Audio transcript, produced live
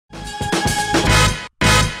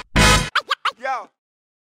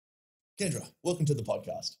Kendra, welcome to the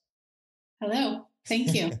podcast. Hello.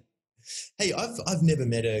 Thank you. Hey, I've never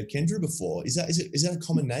met a Kendra before. Is that a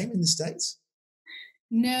common name in the States?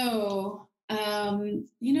 No.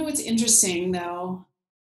 What's interesting though?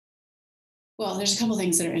 Well, there's a couple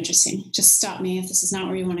things that are interesting. Just stop me if this is not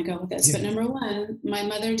where you want to go with this. Yeah. But number one, my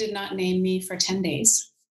mother did not name me for 10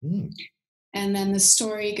 days. Mm. And then the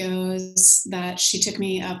story goes that she took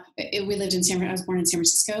me up. We lived in I was born in San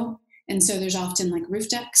Francisco. And so there's often like roof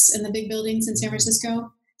decks in the big buildings in San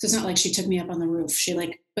Francisco. So it's not like she took me up on the roof.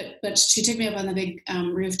 But she took me up on the big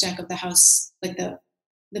roof deck of the house, like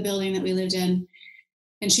the building that we lived in.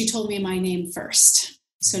 And she told me my name first.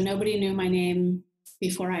 So nobody knew my name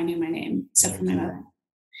before I knew my name, except for my mother.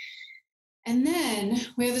 And then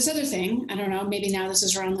we have this other thing. I don't know, maybe now this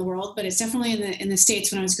is around the world, but it's definitely in the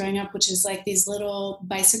States when I was growing up, which is like these little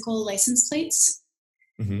bicycle license plates.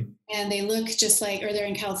 Mm-hmm. And they look just like, or they're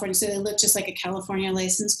in California, so they look just like a California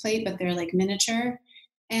license plate, but they're like miniature.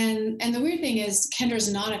 And the weird thing is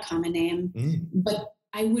Kendra's not a common name, but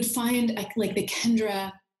I would find like the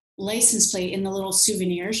Kendra license plate in the little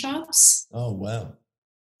souvenir shops. Oh, wow.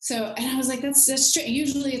 So, and I was like, that's strange.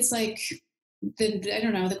 Usually it's like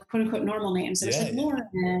the quote unquote normal names. There's like Lauren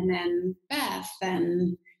and Beth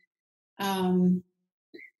and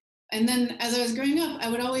then as I was growing up, I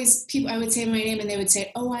would say my name and they would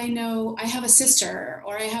say, oh, I know, I have a sister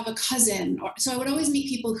or I have a cousin. So I would always meet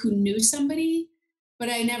people who knew somebody, but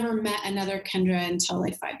I never met another Kendra until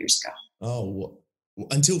like 5 years ago. Oh,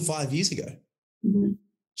 until 5 years ago. Mm-hmm.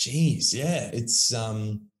 Jeez. Yeah. It's,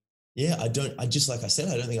 like I said,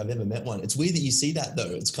 I don't think I've ever met one. It's weird that you see that though.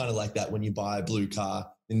 It's kind of like that when you buy a blue car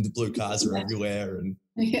and the blue cars are everywhere. And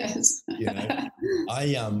yes,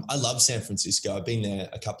 I love San Francisco. I've been there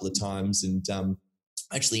a couple of times and I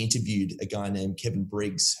actually interviewed a guy named Kevin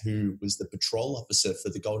Briggs, who was the patrol officer for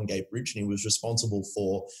the Golden Gate Bridge. And he was responsible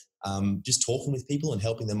for just talking with people and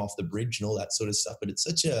helping them off the bridge and all that sort of stuff. But it's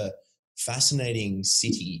such a fascinating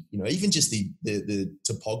city, even just the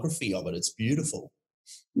topography of it. It's beautiful.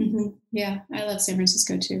 Mm-hmm. Yeah, I love San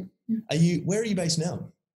Francisco too. Where are you based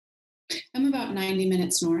now? I'm about 90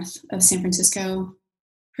 minutes north of San Francisco.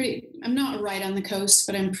 I'm not right on the coast,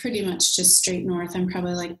 but I'm pretty much just straight north. I'm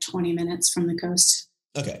probably like 20 minutes from the coast.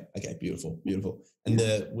 Okay, beautiful. And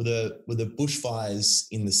were the bushfires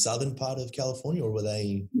in the southern part of California, or were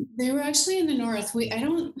they? They were actually in the north. I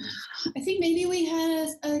think maybe we had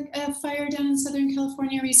a fire down in Southern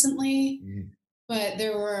California recently. Mm. But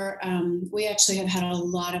there were, we actually have had a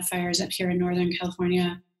lot of fires up here in Northern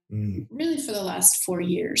California, really for the last 4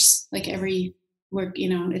 years. Like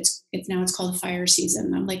it's called fire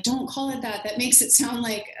season. I'm like, don't call it that. That makes it sound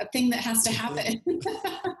like a thing that has to happen.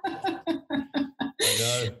 I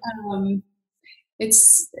know.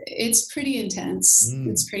 It's pretty intense.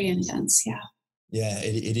 It's pretty intense. Yeah. Yeah,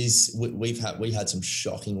 it is. We had some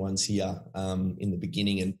shocking ones here in the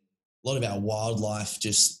beginning, and a lot of our wildlife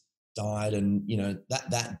just died, and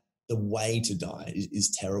that the way to die is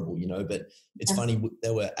terrible, but it's funny,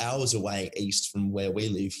 they were hours away east from where we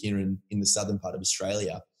live here in the southern part of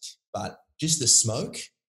Australia, but just the smoke,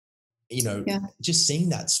 just seeing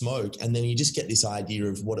that smoke, and then you just get this idea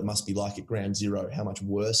of what it must be like at ground zero, how much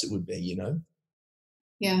worse it would be.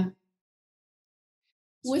 Yeah.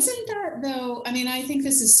 Wasn't that though, I think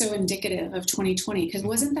this is so indicative of 2020, because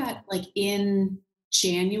wasn't that like in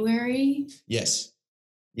January? Yes.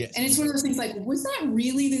 Yes. And it's one of those things like, was that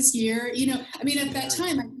really this year? At that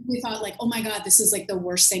time, I think we thought like, oh my God, this is like the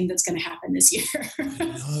worst thing that's going to happen this year.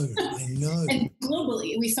 I know. And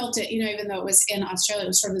globally, we felt it, even though it was in Australia, it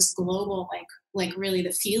was sort of this global, like really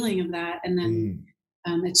the feeling of that. And then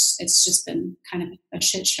it's just been kind of a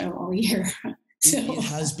shit show all year. So. It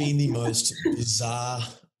has been the most bizarre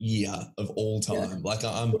year of all time. Yeah. Like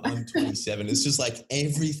I'm 27. It's just like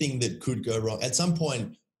everything that could go wrong. At some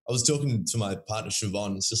point, I was talking to my partner,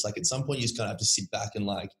 Siobhan. It's just like at some point you just kind of have to sit back and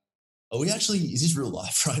like, is this real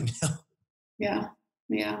life right now? Yeah.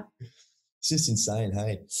 Yeah. It's just insane.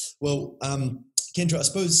 Hey, well, Kendra, I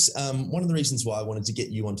suppose one of the reasons why I wanted to get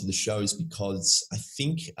you onto the show is because I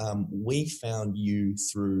think we found you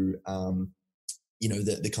through,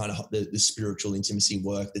 the kind of the spiritual intimacy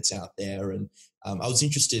work that's out there. And I was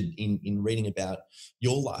interested in reading about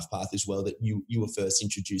your life path as well, that you were first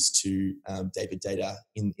introduced to David Data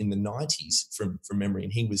in the 90s from memory.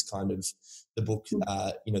 And he was kind of the book,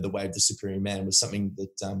 The Way of the Superior Man was something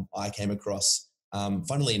that I came across,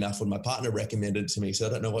 funnily enough, when my partner recommended it to me. So I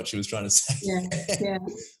don't know what she was trying to say. Yeah.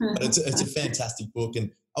 But it's a fantastic book.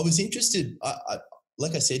 And I was interested,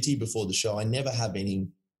 like I said to you before the show, I never have any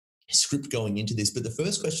script going into this, but the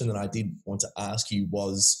first question that I did want to ask you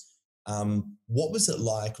was, what was it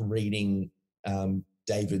like reading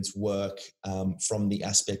David's work from the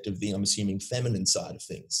aspect of the, I'm assuming, feminine side of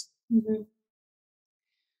things? Mm-hmm.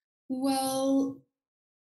 Well,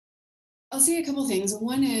 I'll say a couple things.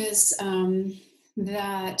 One is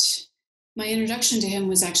that my introduction to him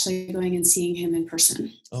was actually going and seeing him in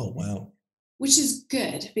person. Oh, wow. Which is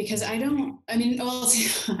good because I don't know, this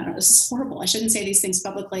is horrible. I shouldn't say these things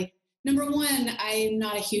publicly. Number one, I'm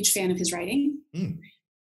not a huge fan of his writing.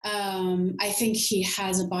 I think he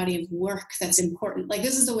has a body of work that's important. Like,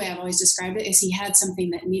 this is the way I've always described it, is he had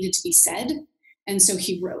something that needed to be said. And so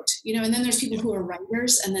he wrote, and then there's people who are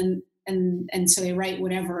writers and so they write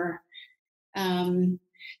whatever.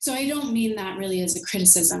 So I don't mean that really as a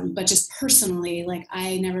criticism, but just personally, like,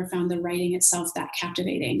 I never found the writing itself that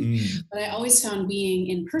captivating, but I always found being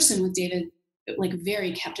in person with David, like,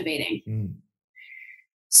 very captivating.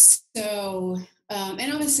 So,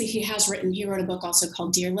 and obviously he wrote a book also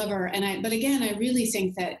called Dear Lover. But again, I really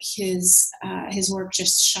think that his work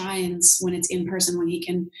just shines when it's in person, when he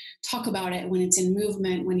can talk about it, when it's in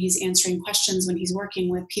movement, when he's answering questions, when he's working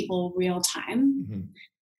with people real time.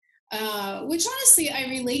 Which honestly I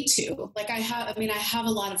relate to. Like, I have a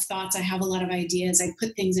lot of thoughts, I have a lot of ideas, I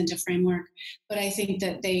put things into framework, but I think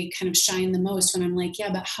that they kind of shine the most when I'm like,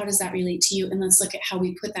 yeah, but how does that relate to you? And let's look at how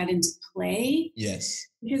we put that into play. Yes.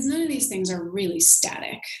 Because none of these things are really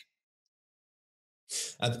static.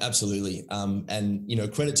 Absolutely.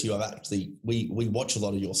 And, credit to you. We watch a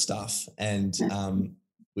lot of your stuff, and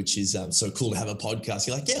which is so cool to have a podcast.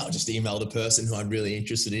 You're like, yeah, I'll just email the person who I'm really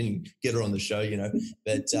interested in and get her on the show,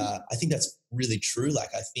 But I think that's really true. Like,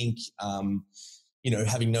 I think,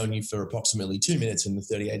 having known you for approximately 2 minutes and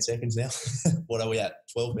 38 seconds now, what are we at?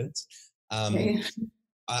 12 minutes.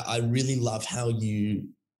 I really love how you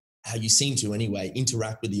seem to, anyway,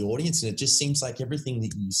 interact with the audience. And it just seems like everything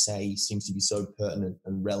that you say seems to be so pertinent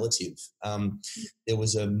and relative. There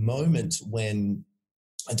was a moment when,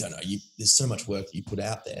 I don't know, there's so much work that you put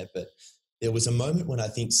out there, but there was a moment when I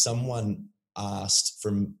think someone asked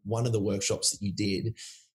from one of the workshops that you did,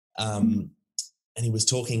 and he was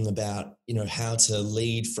talking about, how to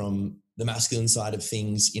lead from the masculine side of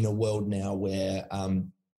things in a world now where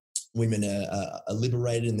women are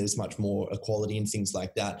liberated and there's much more equality and things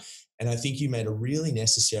like that. And I think you made a really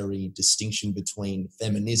necessary distinction between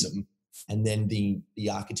feminism and then the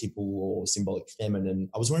archetypal or symbolic feminine.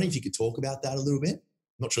 I was wondering if you could talk about that a little bit.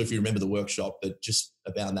 I'm not sure if you remember the workshop, but just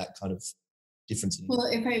about that kind of difference. Well,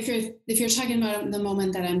 if you're talking about the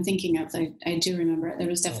moment that I'm thinking of, I do remember it. There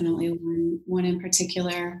was definitely one in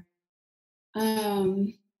particular.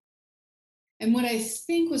 And what I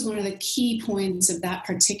think was one of the key points of that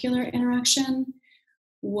particular interaction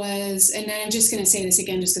was, and I'm just going to say this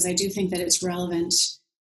again, just because I do think that it's relevant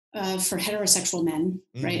for heterosexual men,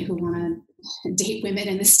 right, who want to date women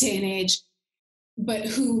in this day and age, but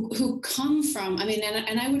who come from,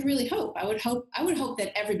 and I would really hope, I would hope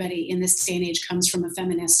that everybody in this day and age comes from a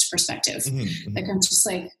feminist perspective. Like, I'm just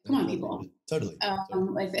like, come on, people. Totally.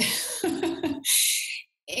 Like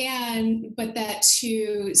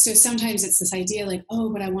so sometimes it's this idea like,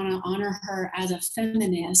 oh, but I want to honor her as a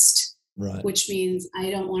feminist, right? Which means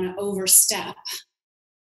I don't want to overstep.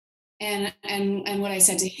 And what I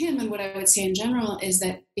said to him, and what I would say in general, is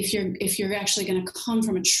that if you're actually going to come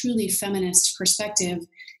from a truly feminist perspective,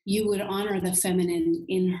 you would honor the feminine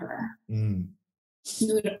in her. You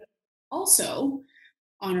would also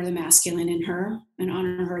honor the masculine in her and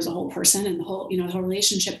honor her as a whole person and the whole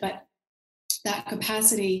relationship. But that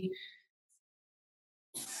capacity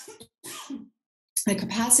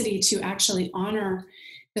to actually honor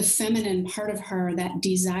the feminine part of her that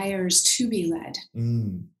desires to be led.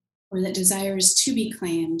 Or that desires to be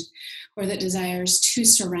claimed, or that desires to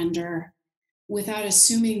surrender, without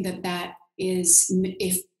assuming that is,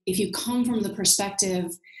 if you come from the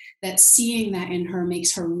perspective that seeing that in her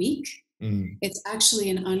makes her weak, it's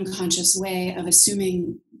actually an unconscious way of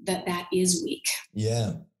assuming that is weak.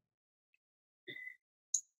 Yeah.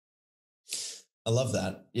 I love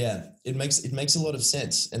that. Yeah, it makes a lot of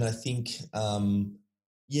sense. And I think,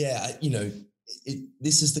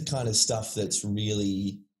 this is the kind of stuff that's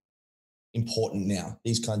really important now,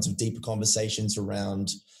 these kinds of deeper conversations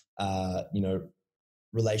around,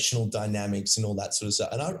 relational dynamics and all that sort of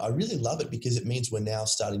stuff. And I really love it because it means we're now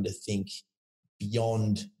starting to think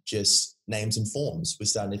beyond just names and forms. We're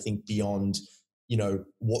starting to think beyond,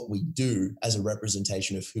 what we do as a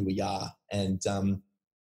representation of who we are. And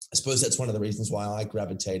I suppose that's one of the reasons why I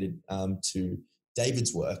gravitated to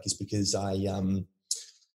David's work, is because I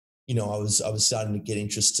was starting to get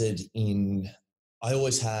interested in, I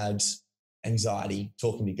always had anxiety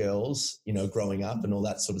talking to girls, growing up and all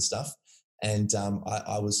that sort of stuff. And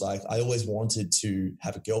I was like, I always wanted to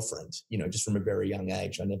have a girlfriend, just from a very young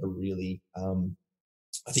age. I never really,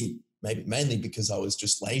 I think maybe mainly because I was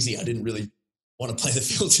just lazy. I didn't really want to play the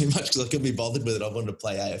field too much because I couldn't be bothered with it. I wanted to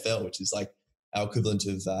play AFL, which is like our equivalent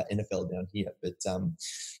of NFL down here. But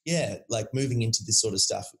yeah, like moving into this sort of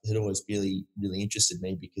stuff had always really, really interested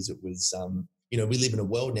me because it was, we live in a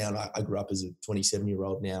world now, and I grew up as a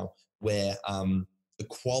 27-year-old now where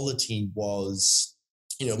equality was,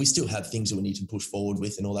 we still have things that we need to push forward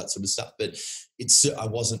with and all that sort of stuff. But I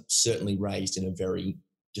wasn't certainly raised in a very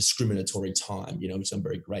discriminatory time, which I'm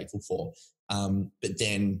very grateful for. But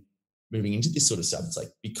then moving into this sort of stuff, it's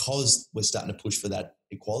like, because we're starting to push for that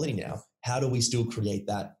equality now, how do we still create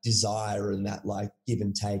that desire and that like give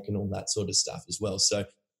and take and all that sort of stuff as well? So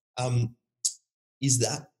is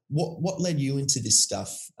that what led you into this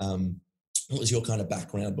stuff? What was your kind of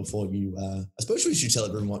background before you, I suppose we should tell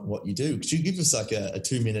everyone what you do. Could you give us like a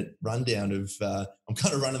 2-minute rundown of, I'm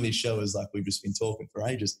kind of running this show as like we've just been talking for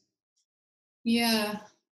ages. Yeah.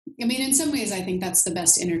 I mean, in some ways, I think that's the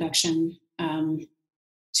best introduction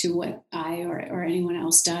to what I or anyone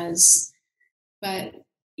else does. But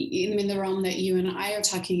in the realm that you and I are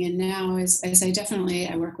talking in now is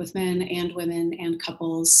I work with men and women and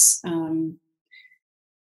couples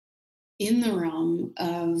in the realm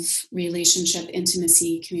of relationship,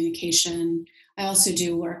 intimacy, communication. I also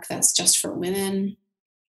do work that's just for women.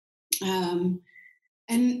 And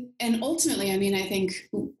ultimately, I mean, I think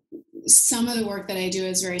some of the work that I do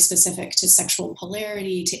is very specific to sexual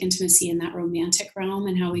polarity, to intimacy in that romantic realm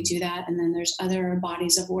and how we do that. And then there's other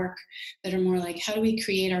bodies of work that are more like, how do we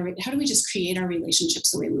just create our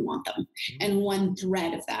relationships the way we want them? And one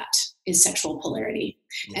thread of that is sexual polarity.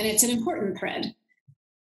 And it's an important thread.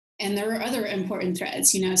 And there are other important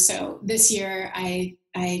threads, so this year I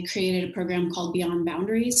created a program called Beyond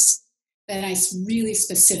Boundaries that I really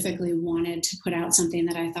specifically wanted to put out something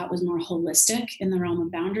that I thought was more holistic in the realm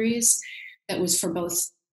of boundaries, that was for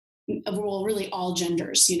both, well, really all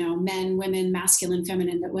genders, men, women, masculine,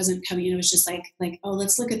 feminine, that wasn't coming, it was just like, oh,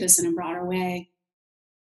 let's look at this in a broader way.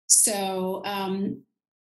 So,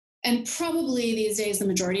 and probably these days, the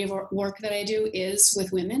majority of work that I do is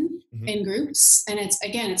with women in groups. And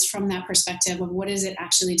it's from that perspective of what is it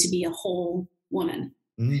actually to be a whole woman?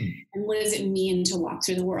 And what does it mean to walk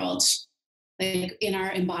through the world like in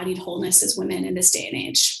our embodied wholeness as women in this day and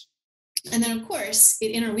age? And then, of course,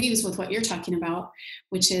 it interweaves with what you're talking about,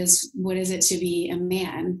 which is what is it to be a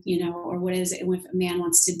man, or what is it if a man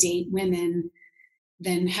wants to date women,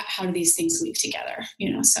 then how do these things weave together?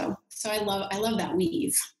 So I love that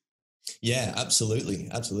weave. Yeah, absolutely.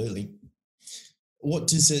 Absolutely. What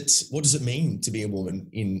does it mean to be a woman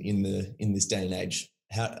in this day and age?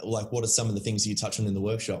 What are some of the things that you touch on in the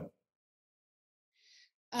workshop?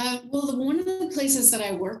 Well, one of the places that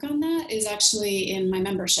I work on that is actually in my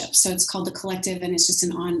membership. So it's called The Collective, and it's just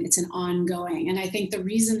an ongoing. And I think the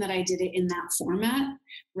reason that I did it in that format,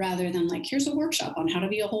 rather than like, here's a workshop on how to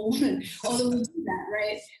be a whole woman, although we do that,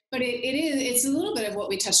 right? But it's a little bit of what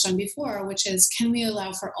we touched on before, which is, can we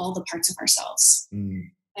allow for all the parts of ourselves?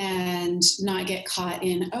 And not get caught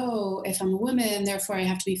in, oh, if I'm a woman, therefore I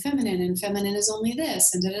have to be feminine, and feminine is only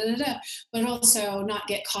this, and da-da-da-da. But also not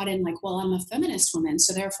get caught in like, well, I'm a feminist woman,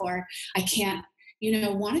 so therefore I can't,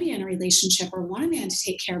 want to be in a relationship or want a man to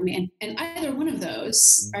take care of me. And either one of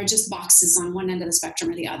those are just boxes on one end of the spectrum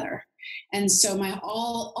or the other. And so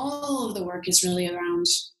all of the work is really around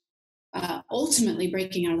ultimately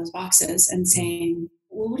breaking out of those boxes and saying,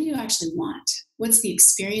 well, what do you actually want? What's the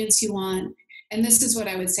experience you want? And this is what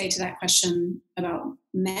I would say to that question about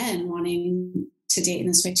men wanting to date in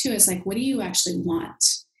this way too, is like, what do you actually want?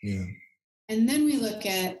 Yeah. And then we look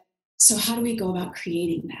at, so how do we go about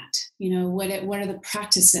creating that? What are the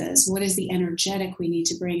practices? What is the energetic we need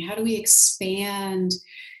to bring? How do we expand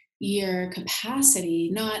your capacity?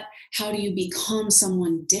 Not how do you become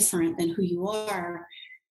someone different than who you are,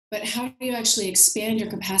 but how do you actually expand your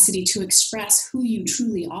capacity to express who you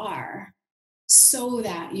truly are, so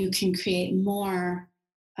that you can create more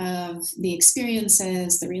of the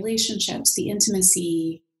experiences, the relationships, the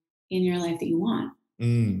intimacy in your life that you want.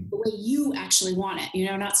 The way you actually want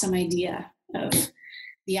it, not some idea of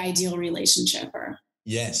the ideal relationship or.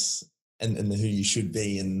 Yes. And who you should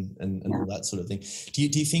be and all that sort of thing. Do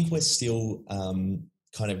you think we're still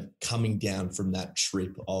kind of coming down from that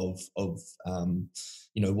trip of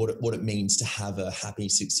what it means to have a happy,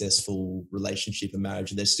 successful relationship and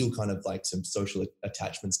marriage? There's still kind of like some social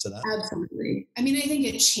attachments to that. Absolutely. I mean, I think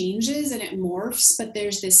it changes and it morphs, but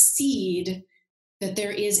there's this seed that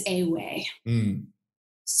there is a way.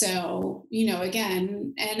 So,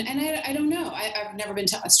 again, and I don't know, I've never been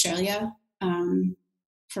to Australia.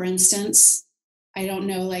 for instance, I don't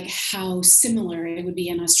know like how similar it would be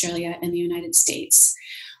in Australia and the United States.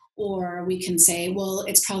 Or we can say, well,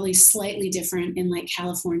 it's probably slightly different in like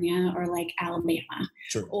California or like Alabama.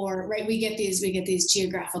 Sure. Or right, we get these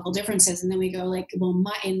geographical differences, and then we go like, well,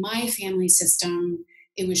 in my family system,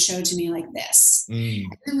 it was showed to me like this. And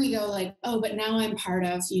then we go like, oh, but now I'm part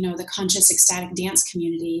of, the conscious ecstatic dance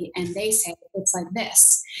community, and they say it's like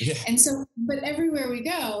this. Yeah. And so, but everywhere we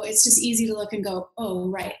go, it's just easy to look and go, oh,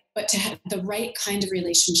 right. But to have the right kind of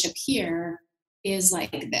relationship here is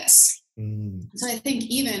like this. So I think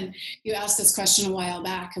even you asked this question a while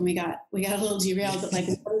back, and we got a little derailed, but like,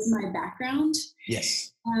 what is my background?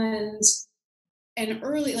 Yes. And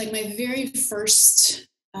early, like my very first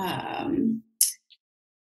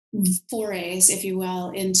forays, if you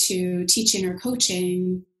will, into teaching or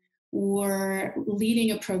coaching were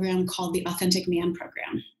leading a program called the Authentic Man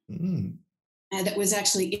Program. That was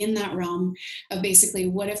actually in that realm of basically,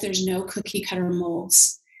 what if there's no cookie cutter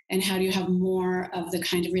molds? And how do you have more of the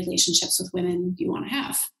kind of relationships with women you want to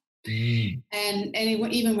have? And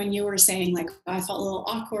even when you were saying like, I felt a little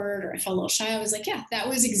awkward or I felt a little shy, I was like, yeah, that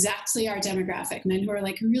was exactly our demographic. Men who are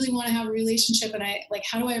like, really want to have a relationship. And I like,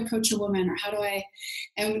 how do I approach a woman, or how do I,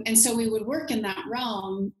 and so we would work in that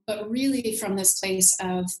realm, but really from this place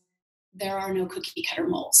of, there are no cookie cutter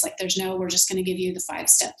molds. Like there's no, we're just going to give you the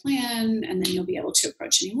 5-step plan, and then you'll be able to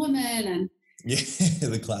approach any woman. And yeah,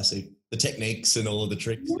 the classic, the techniques and all of the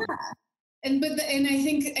tricks. Yeah. And I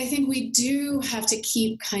think we do have to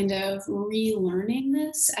keep kind of relearning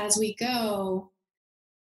this as we go,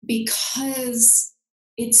 because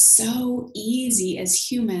it's so easy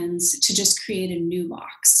as humans to just create a new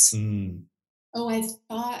box. Oh, I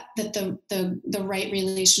thought that the right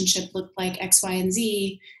relationship looked like X, Y, and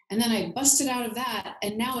Z, and then I busted out of that,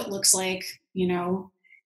 and now it looks like,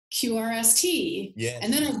 QRST. Yeah.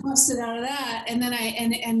 And then I busted out of that. And then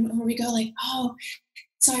and we go like, oh,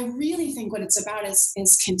 so I really think what it's about is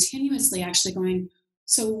continuously actually going,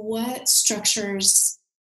 so what structures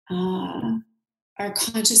are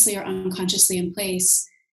consciously or unconsciously in place,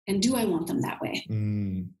 and do I want them that way?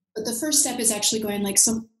 But the first step is actually going like,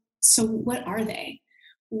 so what are they?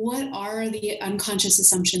 What are the unconscious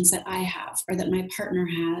assumptions that I have, or that my partner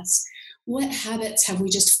has? What habits have we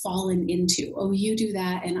just fallen into? Oh, you do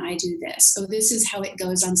that and I do this. Oh, this is how it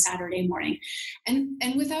goes on Saturday morning. And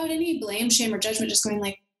without any blame, shame, or judgment, just going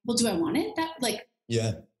like, well, do I want it that like,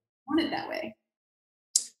 yeah, want it that way?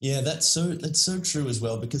 Yeah, that's so true as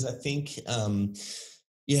well, because I think,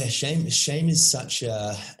 shame is such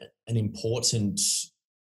an important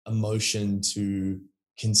emotion to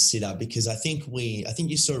consider, because I think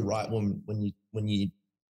you're so right when you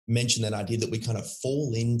mention that idea that we kind of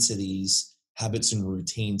fall into these habits and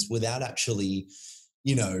routines without actually,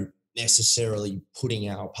 necessarily putting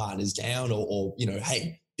our partners down or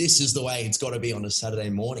hey, this is the way it's got to be on a Saturday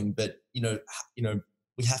morning. But,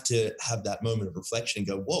 we have to have that moment of reflection and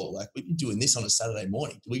go, whoa, like we've been doing this on a Saturday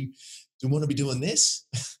morning. Do we want to be doing this?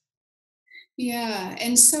 Yeah.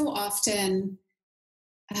 And so often,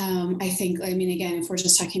 I think, again, if we're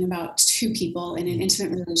just talking about two people in an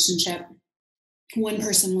intimate relationship, one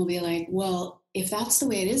person will be like, well, if that's the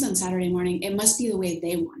way it is on Saturday morning, it must be the way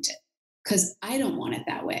they want it, because I don't want it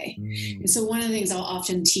that way. And so one of the things I'll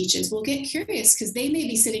often teach is, well, get curious, because they may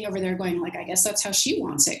be sitting over there going like, I guess that's how she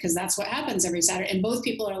wants it, because that's what happens every Saturday. And both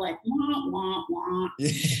people are like, wah, wah, wah.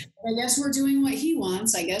 Yeah. I guess we're doing what he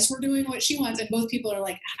wants. I guess we're doing what she wants. And both people are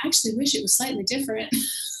like, I actually wish it was slightly different.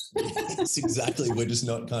 Yes, exactly. We're just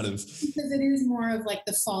not kind of... Because it is more of like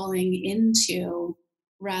the falling into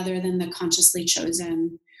rather than the consciously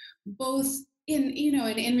chosen, both in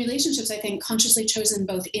relationships, I think consciously chosen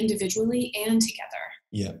both individually and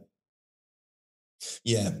together.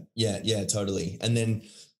 Yeah, totally. And then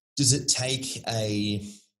does it take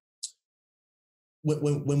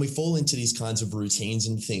when we fall into these kinds of routines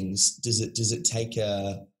and things, does it take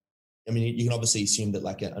you can obviously assume that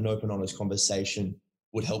like an open, honest conversation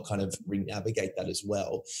would help kind of re-navigate that as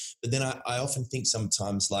well. But then I often think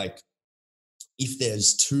sometimes like, if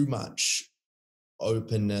there's too much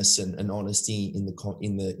openness and honesty in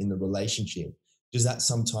the relationship, does that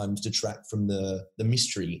sometimes detract from the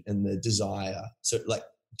mystery and the desire? So like,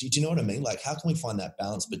 do you know what I mean? Like, how can we find that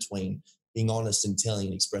balance between being honest and telling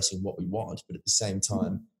and expressing what we want, but at the same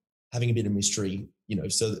time having a bit of mystery,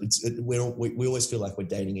 so we always feel like we're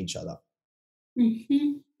dating each other?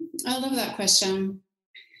 Mm-hmm. I love that question.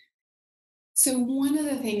 So one of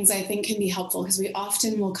the things I think can be helpful, because we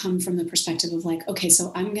often will come from the perspective of like, okay,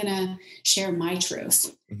 so I'm going to share my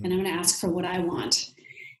truth and I'm going to ask for what I want.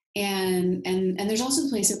 And there's also the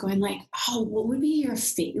place of going like, oh, what would be your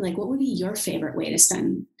favorite way to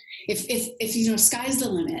spend If you know, sky's the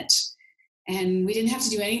limit and we didn't have to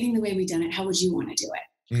do anything the way we've done it, how would you want to do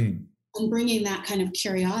it? And bringing that kind of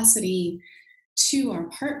curiosity to our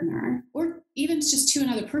partner, or even just to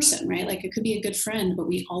another person, right? Like it could be a good friend, but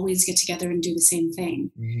we always get together and do the same thing.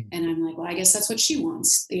 And I'm like, well, I guess that's what she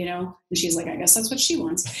wants, you know? And she's like, I guess that's what she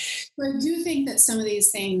wants. So I do think that some of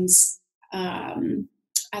these things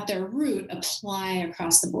at their root apply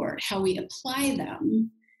across the board. How we apply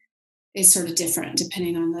them is sort of different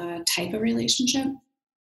depending on the type of relationship.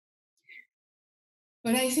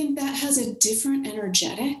 But I think that has a different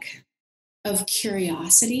energetic of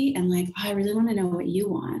curiosity and like, oh, I really want to know what you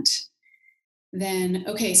want. Then,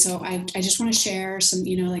 okay, so I just want to share some,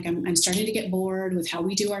 you know, like I'm starting to get bored with how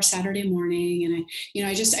we do our Saturday morning. And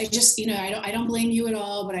I just, you know, I don't blame you at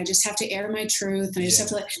all, but I just have to air my truth. And I just have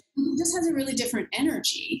to this has a really different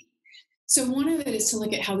energy. So one of it is to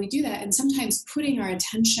look at how we do that. And sometimes putting our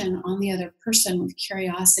attention on the other person with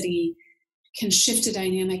curiosity can shift a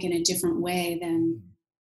dynamic in a different way than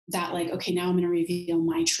that, like, okay, now I'm going to reveal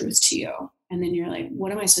my truth to you. And then you're like,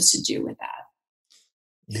 what am I supposed to do with that?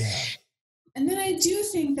 Yeah. And then I do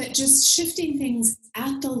think that just shifting things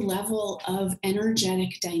at the level of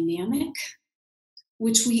energetic dynamic,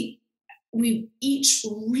 which we each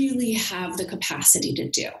really have the capacity to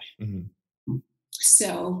do.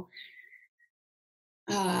 So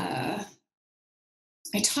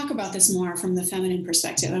I talk about this more from the feminine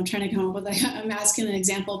perspective. I'm trying to come up with a masculine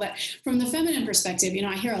example, but from the feminine perspective, you know,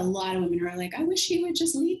 I hear a lot of women who are like, I wish he would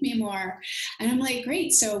just lead me more. And I'm like,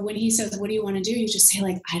 great. So when he says, what do you want to do? You just say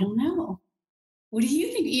like, I don't know. What do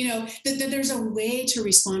you think? You know, that there's a way to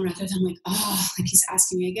respond rather than like, oh, like he's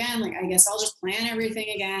asking me again. Like, I guess I'll just plan everything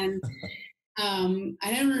again. I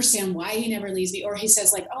don't understand why he never leaves me. Or he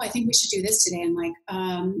says like, oh, I think we should do this today. I'm like,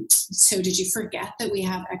 so did you forget that we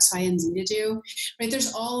have X, Y, and Z to do? Right?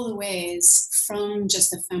 There's all the ways from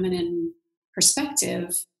just the feminine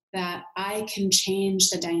perspective that I can change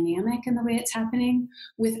the dynamic and the way it's happening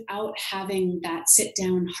without having that sit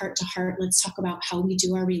down heart to heart. Let's talk about how we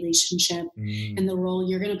do our relationship and the role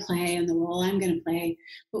you're going to play and the role I'm going to play.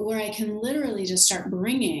 But where I can literally just start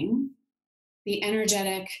bringing the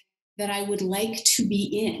energetic that I would like to be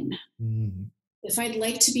in. If I'd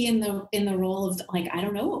like to be in the role of like, I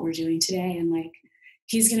don't know what we're doing today. And like,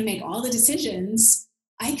 he's going to make all the decisions.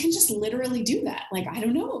 I can just literally do that. Like, I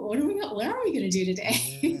don't know. What are we going to do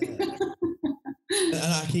today?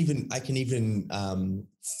 And I can even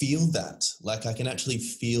feel that. Like I can actually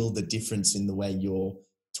feel the difference in the way you're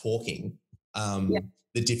talking.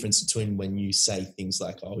 The difference between when you say things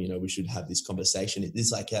like, oh, you know, we should have this conversation.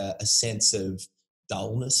 There's like a sense of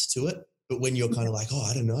dullness to it. But when you're kind of like, oh,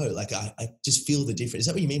 I don't know, like I just feel the difference. Is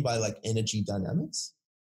that what you mean by like energy dynamics?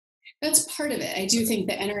 That's part of it. I do think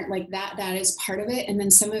that like that is part of it. And then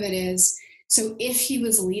some of it is, so if he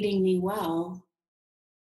was leading me well,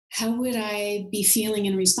 how would I be feeling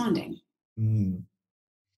and responding?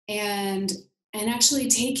 And actually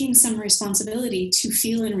taking some responsibility to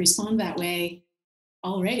feel and respond that way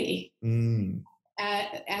already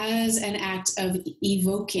as an act of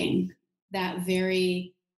evoking that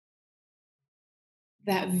very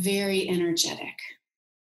energetic.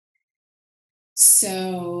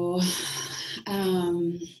 So,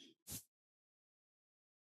 and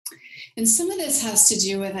some of this has to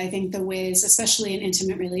do with, I think, the ways, especially in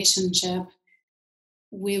intimate relationship,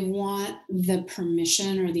 we want the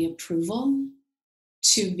permission or the approval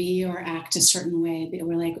to be or act a certain way. But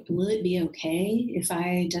we're like, will it be okay if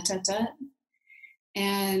I ...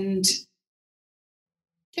 And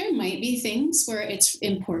there might be things where it's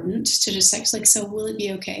important to just like, so will it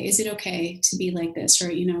be okay? Is it okay to be like this? Or,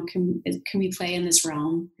 you know, can we play in this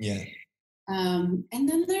realm? Yeah. And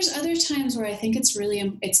then there's other times where I think it's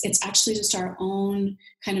really, it's actually just our own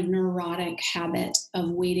kind of neurotic habit of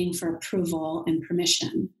waiting for approval and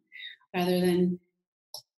permission rather than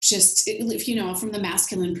just, if you know, from the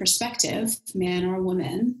masculine perspective, man or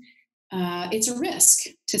woman, it's a risk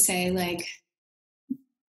to say like,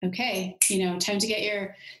 okay, you know, time to get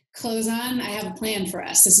your clothes on. I have a plan for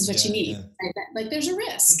us. This is what you need. Right? Like there's a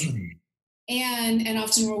risk. And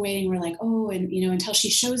often we're waiting, we're like, oh, and, you know, until she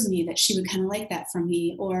shows me that she would kind of like that from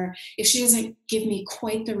me. Or if she doesn't give me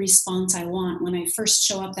quite the response I want when I first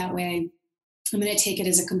show up that way, I'm going to take it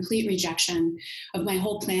as a complete rejection of my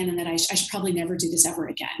whole plan and that I should probably never do this ever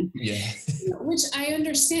again. Yeah. You know, which I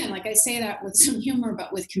understand. Like I say that with some humor,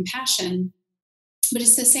 but with compassion. But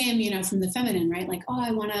it's the same, you know, from the feminine, right? Like, oh,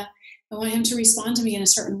 I want him to respond to me in a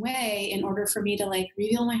certain way in order for me to like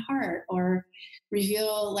reveal my heart or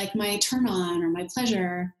reveal like my turn on or my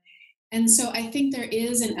pleasure. And so I think there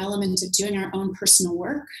is an element of doing our own personal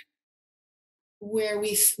work where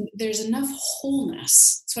there's enough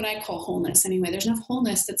wholeness. It's what I call wholeness anyway. There's enough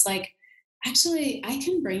wholeness that's like, actually, I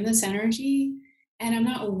can bring this energy and I'm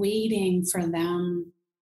not waiting for them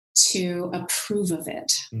to approve of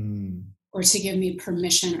it or to give me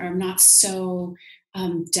permission, or I'm not so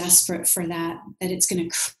desperate for that it's going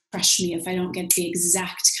to crush me if I don't get the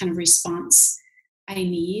exact kind of response I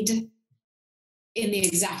need in the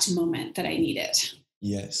exact moment that I need it.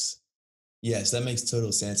 Yes, that makes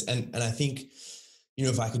total sense. And I think,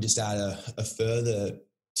 if I could just add a further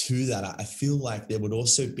to that, I feel like there would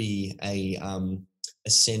also be a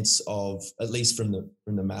sense of, at least from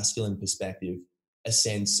the masculine perspective, a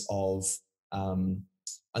sense of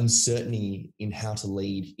uncertainty in how to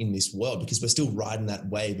lead in this world, because we're still riding that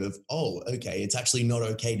wave of, oh, okay, it's actually not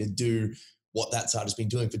okay to do what that side has been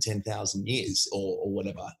doing for 10,000 years or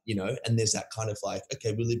whatever, and there's that kind of like,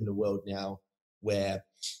 okay, we live in a world now where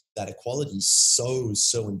that equality is so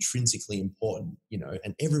intrinsically important,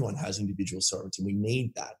 and everyone has individual sovereignty. We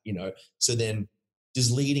need that, so then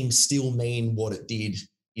does leading still mean what it did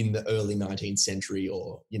in the early 19th century,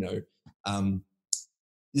 or,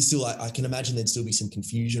 there's still, I can imagine there'd still be some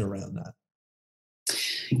confusion around that.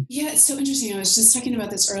 Yeah, it's so interesting. I was just talking about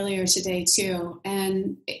this earlier today too.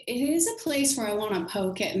 And it is a place where I want to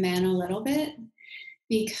poke at men a little bit,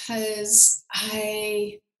 because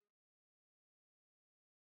I'm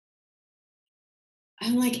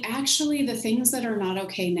like, actually, the things that are not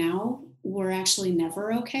okay now were actually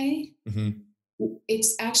never okay. Mm-hmm.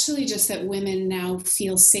 It's actually just that women now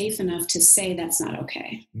feel safe enough to say that's not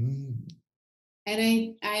okay.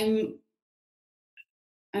 And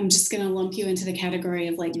I'm just going to lump you into the category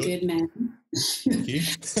of like good men. Thank you.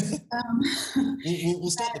 We'll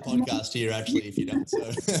start the podcast here, actually, if you don't.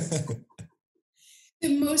 So.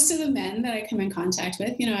 Most of the men that I come in contact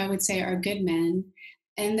with, I would say are good men,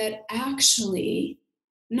 and that actually,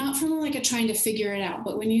 not from like a trying to figure it out,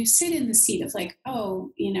 but when you sit in the seat of like,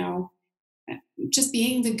 oh, just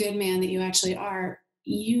being the good man that you actually are,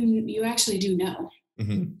 you actually do know.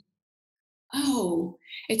 Mm-hmm. Oh,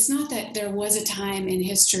 it's not that there was a time in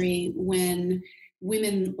history when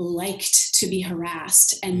women liked to be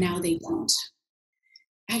harassed and now they don't.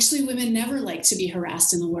 Actually, women never like to be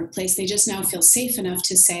harassed in the workplace. They just now feel safe enough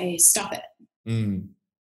to say, stop it. And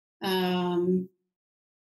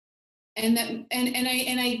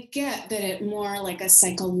I get that at more like a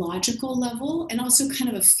psychological level and also kind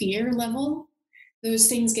of a fear level, those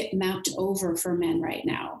things get mapped over for men right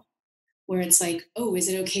now, where it's like, oh, is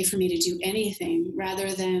it okay for me to do anything?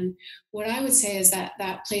 Rather than what I would say is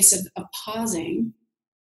that place of pausing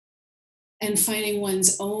and finding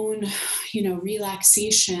one's own,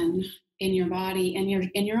 relaxation in your body and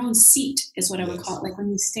in your own seat is what I would call it. Like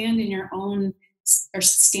when you stand in your own, or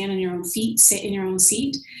stand on your own feet, sit in your own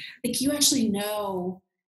seat, like you actually know,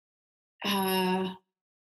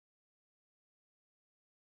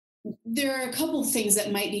 there are a couple of things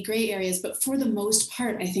that might be gray areas, but for the most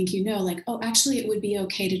part, I think, like, oh, actually it would be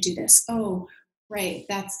okay to do this. Oh, right.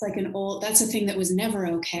 That's like that's a thing that was never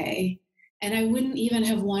okay. And I wouldn't even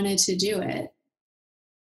have wanted to do it.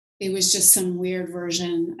 It was just some weird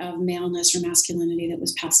version of maleness or masculinity that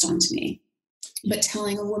was passed on to me. But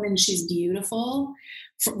telling a woman she's beautiful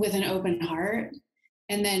with an open heart,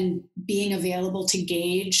 and then being available to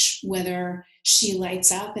gauge whether she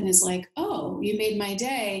lights up and is like, oh, you made my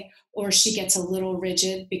day, or she gets a little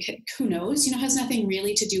rigid because who knows, has nothing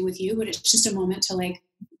really to do with you, but it's just a moment to like,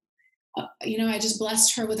 I just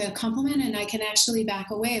blessed her with a compliment and I can actually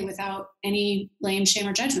back away without any blame, shame,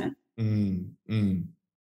 or judgment.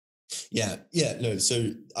 Yeah. No.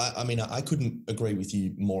 So I couldn't agree with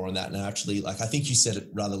you more on that. And actually, like, I think you said it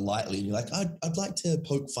rather lightly. You're like, I'd like to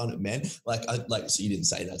poke fun at men. So you didn't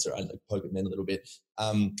say that, so I'd like poke at men a little bit.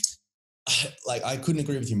 Like, I couldn't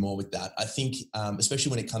agree with you more with that. I think, especially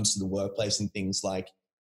when it comes to the workplace and things, like,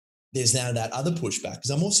 there's now that other pushback,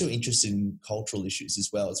 because I'm also interested in cultural issues as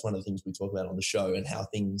well. It's one of the things we talk about on the show, and how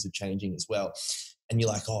things are changing as well. And you're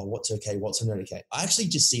like, oh, what's okay? What's not okay? I actually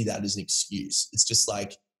just see that as an excuse. It's just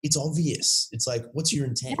like, it's obvious. It's like, what's your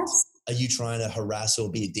intent? Yes. Are you trying to harass or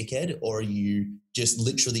be a dickhead? Or are you just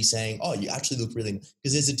literally saying, oh, you actually look really,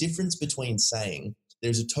 because there's a difference between saying,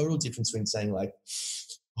 there's a total difference between saying like,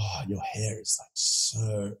 oh, your hair is like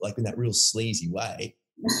so, like in that real sleazy way,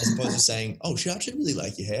 as opposed to saying, oh, she actually really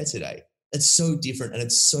like your hair today. It's so different and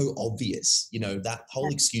it's so obvious. That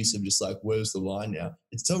whole excuse of just like, where's the line now?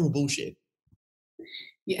 It's total bullshit.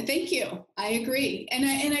 Yeah, thank you. I agree. And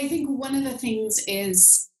I think one of the things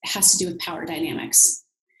has to do with power dynamics.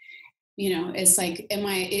 It's like,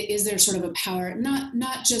 is there sort of a power,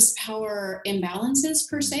 not just power imbalances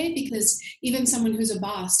per se, because even someone who's a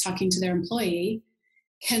boss talking to their employee,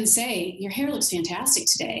 can say, your hair looks fantastic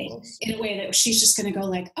today, in a way that she's just going to go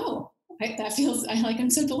like, oh, I'm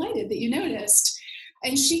so delighted that you noticed.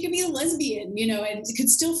 And she could be a lesbian, and it could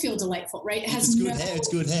still feel delightful, right? It's good hair. It's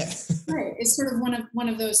good hair. Right. It's sort of one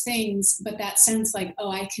of those things, but that sense like,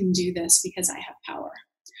 oh, I can do this because I have power,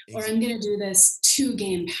 or I'm going to do this to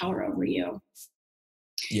gain power over you.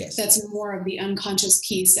 Yes. That's more of the unconscious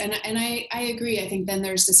piece. And I agree. I think then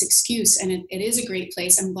there's this excuse, and it is a great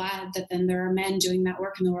place. I'm glad that then there are men doing that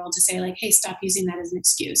work in the world to say like, hey, stop using that as an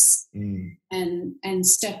excuse, and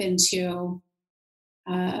step into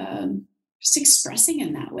just expressing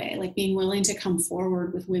in that way, like being willing to come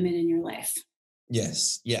forward with women in your life.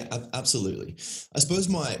 Yes. Yeah, absolutely. I suppose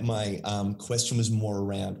my question was more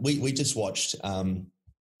around, we just watched,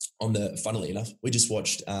 funnily enough, we just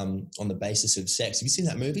watched On the Basis of Sex. Have you seen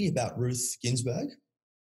that movie about Ruth Ginsburg?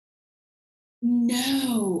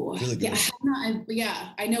 No. Really good. Yeah, I have not.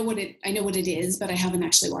 I know what it is, but I haven't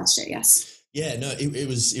actually watched it. Yes. Yeah, no, it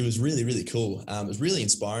was really, really cool. It was really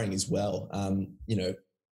inspiring as well.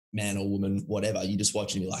 Man or woman, whatever, you just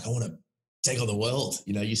watch and you're like, I want to take on the world.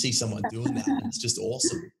 You see someone doing that and it's just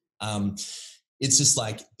awesome. It's just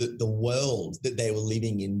like the world that they were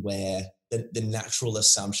living in, where the natural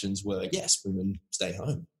assumptions were, yes, women stay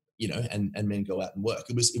home, and men go out and work.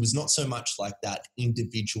 It was not so much like that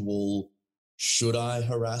individual, should I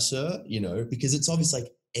harass her, because it's obvious,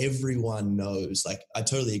 like everyone knows, like I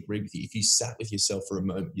totally agree with you. If you sat with yourself for a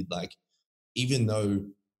moment, you'd like, even though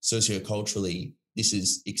socioculturally this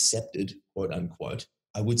is accepted, quote unquote,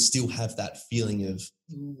 I would still have that feeling of,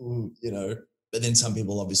 but then some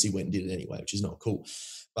people obviously went and did it anyway, which is not cool.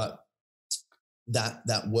 But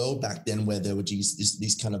that world back then, where there were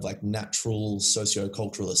these kind of like natural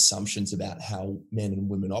sociocultural assumptions about how men and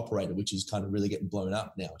women operated, which is kind of really getting blown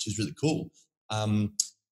up now, which is really cool.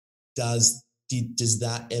 Does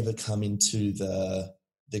that ever come into the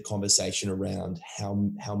conversation around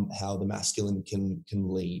how the masculine can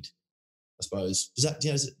lead? I suppose. Do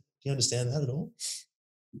you understand that at all?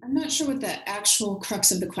 I'm not sure what the actual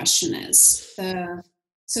crux of the question is.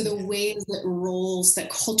 So the ways that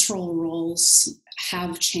cultural roles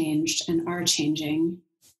have changed and are changing.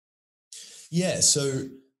 Yeah. So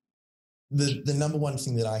the number one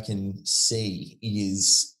thing that I can see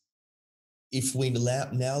is, if we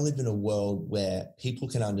now live in a world where people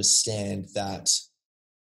can understand that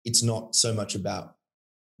it's not so much about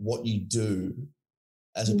what you do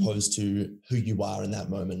as opposed to who you are in that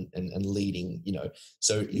moment and leading,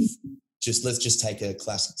 So let's just take a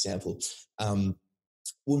classic example.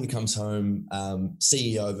 Woman comes home,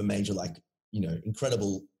 CEO of a major,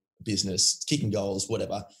 incredible business, kicking goals,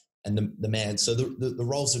 whatever. And the man, so the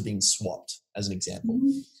roles are being swapped, as an example.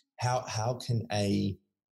 How can a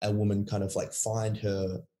woman kind of like find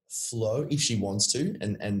her flow if she wants to,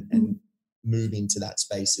 and move into that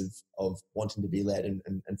space of wanting to be led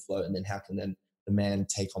and flow? And then how can then the man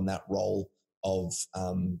take on that role of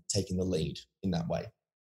taking the lead in that way?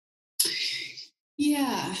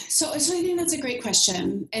 Yeah. So I think that's a great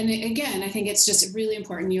question. And again, I think it's just really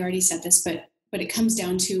important. You already said this, but it comes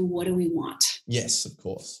down to, what do we want? Yes, of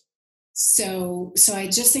course. So I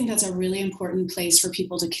just think that's a really important place for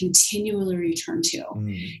people to continually return to,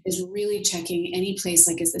 is really checking any place,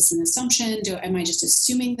 like, is this an assumption? Am I just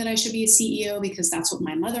assuming that I should be a CEO because that's what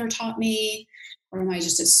my mother taught me? Or am I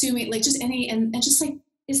just assuming, like, just and just like,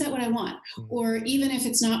 is that what I want? Or even if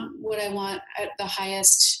it's not what I want at the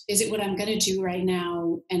highest, is it what I'm going to do right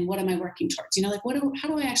now? And what am I working towards? How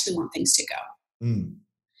do I actually want things to go?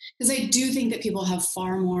 Because I do think that people have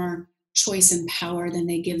far more choice and power than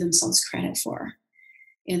they give themselves credit for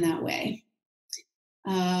in that way.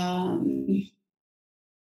 And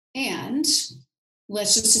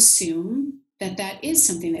let's just assume that is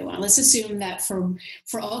something they want. Let's assume that for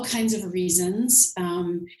all kinds of reasons,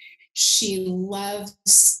 she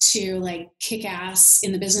loves to like kick ass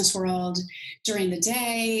in the business world during the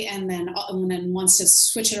day, and then wants to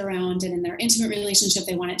switch it around. And in their intimate relationship,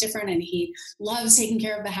 they want it different. And he loves taking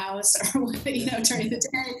care of the house, or during the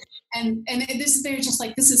day. And they're just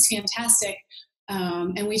like, this is fantastic.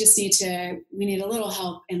 And we just need a little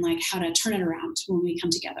help in like how to turn it around when we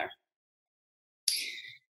come together.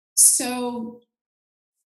 So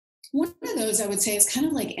one of those, I would say, is kind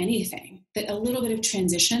of like anything, that a little bit of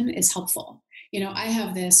transition is helpful. I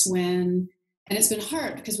have this and it's been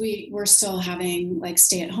hard because we're still having like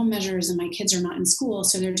stay-at-home measures, and my kids are not in school,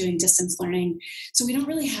 so they're doing distance learning. So we don't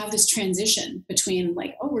really have this transition between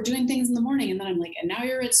like, oh, we're doing things in the morning, and then I'm like, and now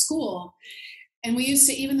you're at school. And we used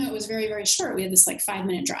to, even though it was very, very short, we had this like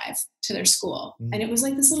 5-minute drive to their school. And it was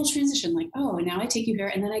like this little transition, like, oh, and now I take you here,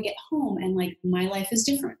 and then I get home and like my life is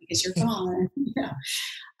different because you're gone.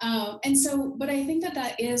 And so, but I think that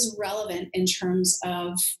that is relevant in terms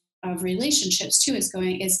of relationships too,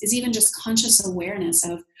 is even just conscious awareness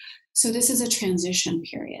of, so this is a transition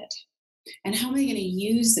period. And how am I going to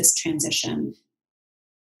use this transition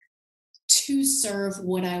to serve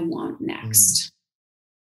what I want next?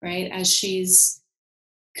 Right? As she's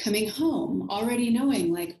coming home, already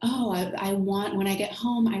knowing like, oh, I want, when I get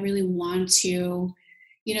home, I really want to,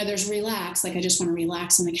 there's relax, like I just want to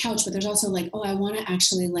relax on the couch, but there's also like, oh, I want to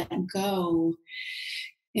actually let go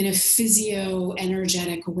in a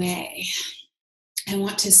physio-energetic way. I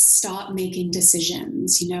want to stop making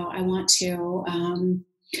decisions. I want to,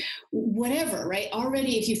 whatever, right?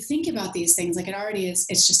 Already, if you think about these things, like it already is,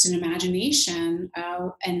 it's just an imagination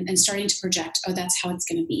and starting to project, oh, that's how it's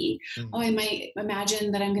going to be. Oh, I might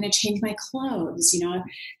imagine that I'm going to change my clothes,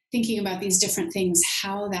 thinking about these different things,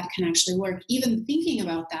 how that can actually work. Even thinking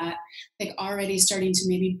about that, like already starting to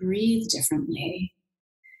maybe breathe differently.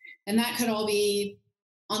 And that could all be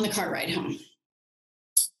on the car ride home.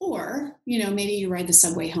 Or, maybe you ride the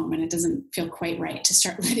subway home and it doesn't feel quite right to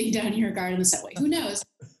start letting down your guard on the subway. Who knows?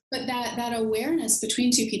 But that awareness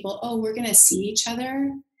between two people, oh, we're going to see each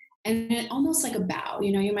other. And it, almost like a bow,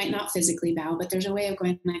 you might not physically bow, but there's a way of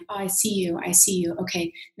going like, oh, I see you.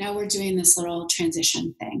 Okay, now we're doing this little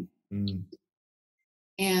transition thing.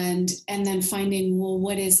 And then finding, well,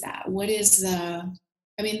 what is that? What is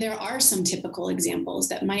there are some typical examples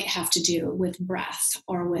that might have to do with breath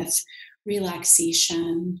or with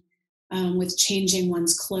relaxation, with changing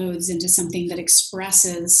one's clothes into something that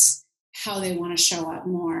expresses how they want to show up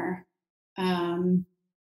more.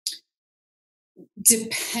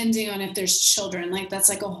 Depending on if there's children, like that's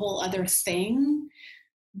like a whole other thing.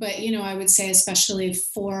 But, I would say, especially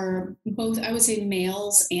for both, I would say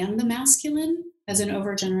males and the masculine, as an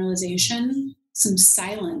overgeneralization, some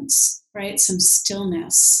silence, right? Some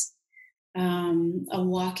stillness. A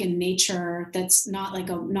walk in nature that's not like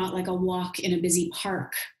a walk in a busy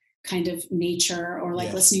park kind of nature, or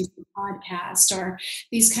like listening to a podcast or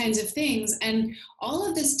these kinds of things. And all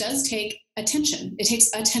of this does take attention. It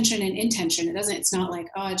takes attention and intention. It's not like,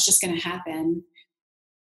 oh, it's just going to happen.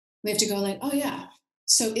 We have to go like, oh yeah.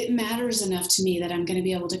 So it matters enough to me that I'm going to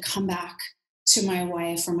be able to come back to my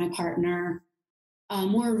wife or my partner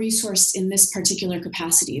more resourced in this particular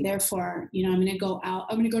capacity. Therefore, I'm going to go out,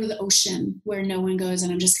 I'm going to go to the ocean where no one goes,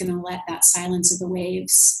 and I'm just going to let that silence of the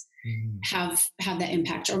waves have that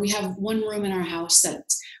impact. Or we have one room in our house that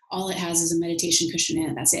all it has is a meditation cushion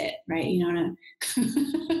in it. That's it, right? I'm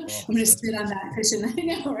going to sit on that cushion. I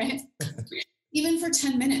know, right? Even for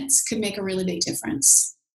 10 minutes could make a really big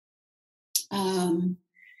difference.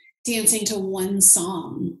 Dancing to one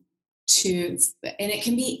song, and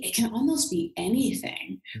it can almost be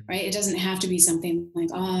anything, right? It doesn't have to be something like,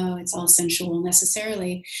 oh, it's all sensual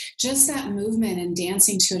necessarily. Just that movement and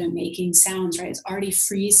dancing to it and making sounds, right? It already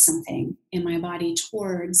frees something in my body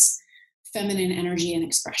towards feminine energy and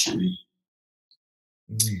expression.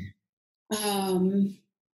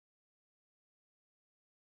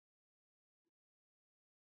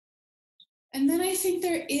 And then I think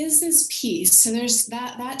there is this piece. So there's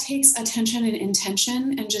that takes attention and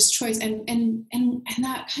intention and just choice and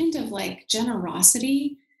that kind of like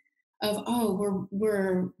generosity of, oh,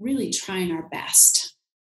 we're really trying our best.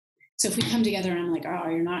 So if we come together and I'm like, oh,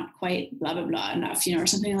 you're not quite blah, blah, blah enough, or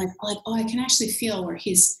something like, oh, I can actually feel where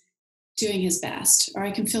he's doing his best, or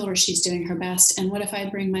I can feel where she's doing her best. And what if I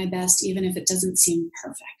bring my best, even if it doesn't seem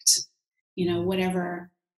perfect, whatever.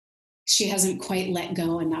 She hasn't quite let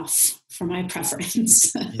go enough for my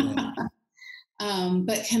preference. Yeah.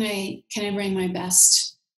 But can I bring my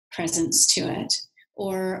best presence to it,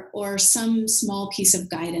 or some small piece of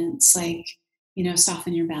guidance, like,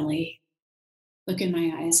 soften your belly, look in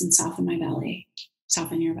my eyes and soften my belly,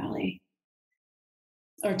 soften your belly,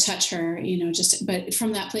 or touch her, but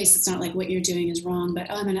from that place, it's not like what you're doing is wrong, but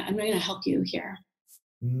I'm going to help you here.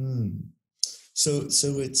 So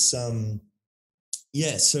it's,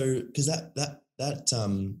 yeah, so because that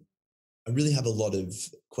I really have a lot of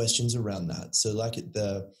questions around that. So like at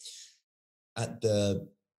the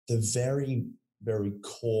very, very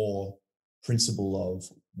core principle of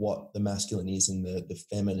what the masculine is and the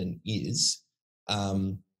feminine is,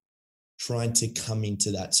 trying to come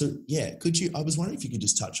into that. So yeah, I was wondering if you could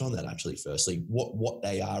just touch on that actually, firstly, what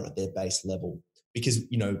they are at their base level, because,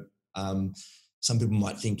 some people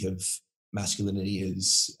might think of masculinity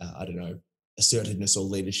as, I don't know, assertiveness or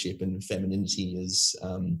leadership, and femininity is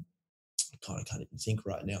I can't even think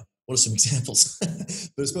right now. What are some examples?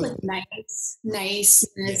 But it's like niceness,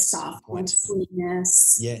 yes, softness,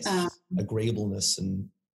 sweetness, yes, agreeableness, and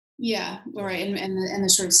yeah, right. And the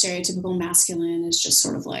sort of stereotypical masculine is just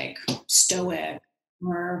sort of like stoic,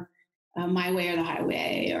 or my way or the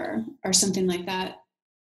highway, or something like that.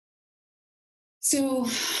 So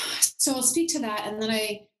I'll speak to that. And then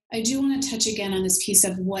I do want to touch again on this piece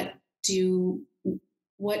of what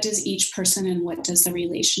does each person and what does the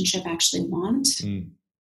relationship actually want?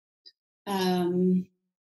 So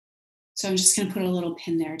I'm just going to put a little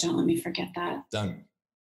pin there. Don't let me forget that. Done.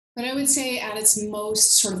 But I would say at its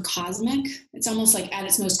most sort of cosmic, it's almost like at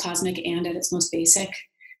its most cosmic and at its most basic,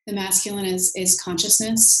 the masculine is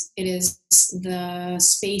consciousness. It is the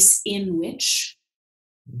space in which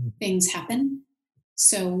things happen.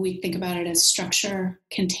 So we think about it as structure,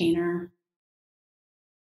 container.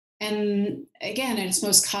 And again, at its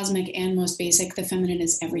most cosmic and most basic, the feminine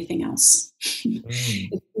is everything else.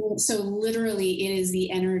 So literally, it is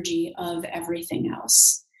the energy of everything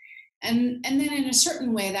else. And then in a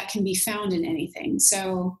certain way, that can be found in anything.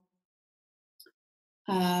 So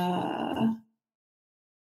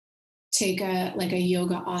take a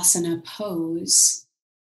yoga asana pose.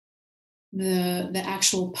 The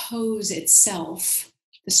actual pose itself,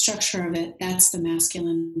 the structure of it, that's the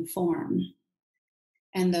masculine form.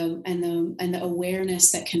 And the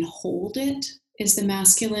awareness that can hold it is the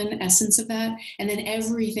masculine essence of that. And then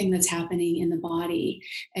everything that's happening in the body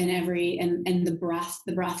and the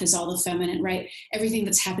breath is all the feminine, right? Everything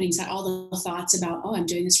that's happening, so all the thoughts about, oh, I'm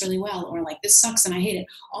doing this really well, or like this sucks and I hate it.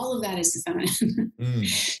 All of that is the feminine.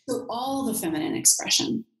 So all the feminine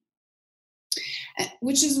expression.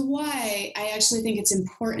 Which is why I actually think it's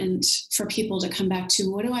important for people to come back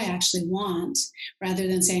to, what do I actually want, rather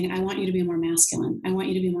than saying, I want you to be more masculine. I want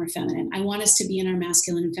you to be more feminine. I want us to be in our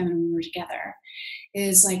masculine and feminine when we're together.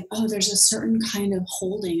 Is like, oh, there's a certain kind of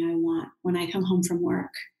holding I want when I come home from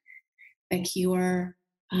work. Like your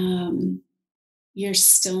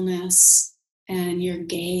stillness and your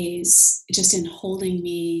gaze, just in holding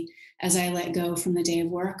me as I let go from the day of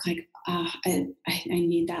work. Like, I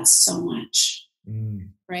need that so much.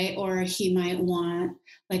 Right? Or he might want,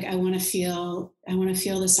 like, I want to feel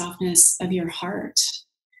the softness of your heart.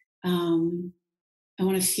 I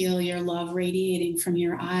want to feel your love radiating from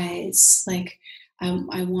your eyes. Like, I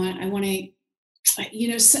want to,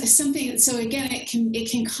 something. So again,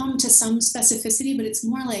 it can come to some specificity, but it's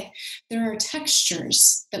more like there are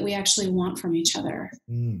textures that we actually want from each other.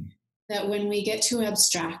 That when we get too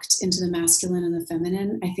abstract into the masculine and the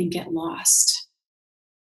feminine, I think get lost.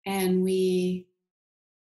 And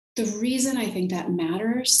the reason I think that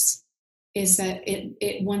matters is that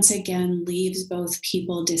it once again leaves both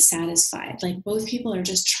people dissatisfied. Like, both people are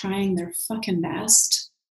just trying their fucking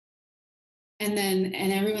best. And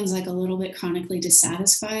everyone's like a little bit chronically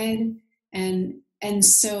dissatisfied. And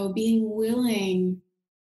so being willing,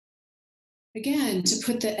 again, to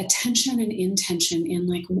put the attention and intention in,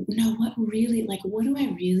 like, no, what do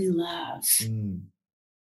I really love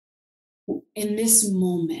in this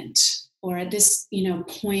moment? Or at this,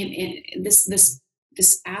 point in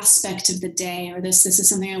this aspect of the day, or this is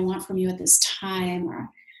something I want from you at this time, or,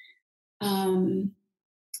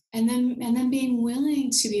 and then being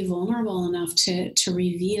willing to be vulnerable enough to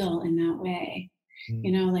reveal in that way,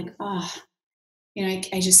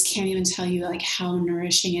 I just can't even tell you like how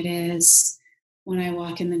nourishing it is when I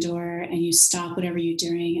walk in the door and you stop whatever you're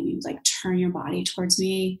doing and you like turn your body towards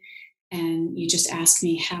me and you just ask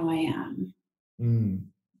me how I am.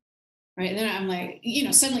 Right. And then I'm like,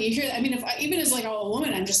 suddenly you hear that. I mean, even as like a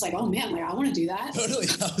woman, I'm just like, oh man, like I want to do that. Totally.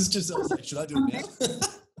 I was like, should I do it now?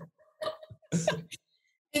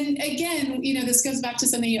 And again, this goes back to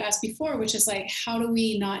something you asked before, which is like, how do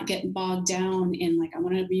we not get bogged down in like, I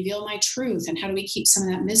want to reveal my truth, and how do we keep some of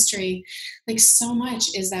that mystery? Like, so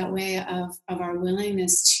much is that way of our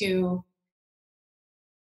willingness to,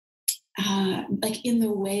 like, in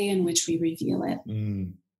the way in which we reveal it.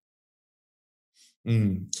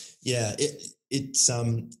 Yeah, it's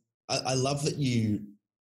I love that you,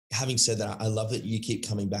 having said that, I love that you keep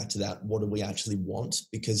coming back to that. What do we actually want?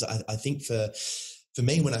 Because I think for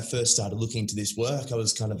me, when I first started looking into this work, I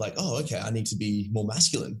was kind of like, oh, okay, I need to be more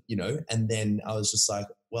masculine, and then I was just like,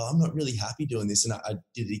 well, I'm not really happy doing this. And I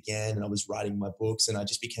did it again, and I was writing my books, and I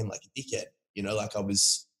just became like a dickhead, like I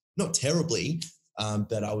was not terribly,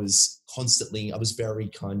 but I was very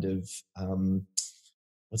kind of,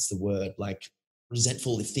 what's the word? Like,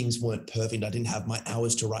 resentful if things weren't perfect. I didn't have my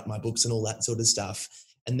hours to write my books and all that sort of stuff.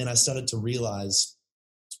 And then I started to realize,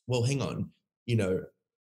 well, hang on,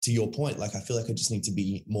 to your point, like, I feel like I just need to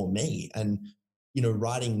be more me. And,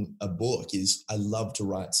 writing a book I love to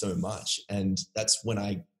write so much. And that's when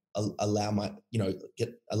I allow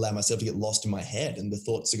myself to get lost in my head and the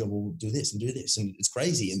thoughts to go, well, we'll do this and do this. And it's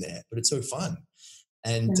crazy in there, but it's so fun.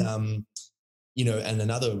 And, and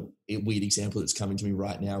another weird example that's coming to me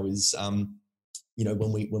right now is,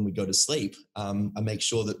 when we go to sleep, I make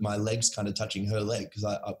sure that my leg's kind of touching her leg because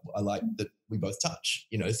I like that we both touch,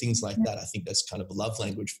 things like that. I think that's kind of a love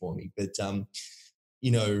language for me. But,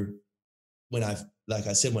 like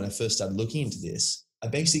I said, when I first started looking into this, I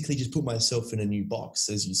basically just put myself in a new box,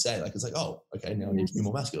 as you say, like, it's like, oh, okay, now I need to be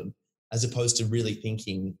more masculine, as opposed to really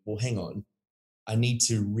thinking, well, hang on, I need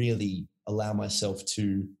to really allow myself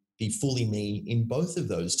to be fully me in both of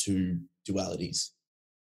those two dualities.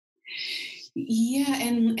 Yeah,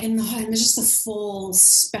 and there's just the full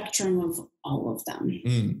spectrum of all of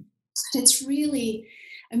them. It's really,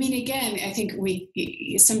 I mean, again, I think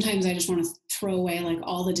sometimes I just want to throw away like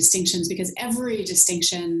all the distinctions, because every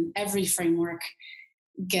distinction, every framework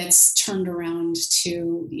gets turned around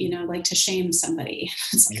to, like to shame somebody.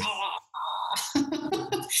 It's like,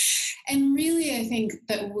 And really, I think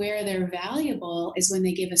that where they're valuable is when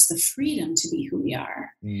they give us the freedom to be who we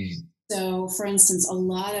are. So, for instance, a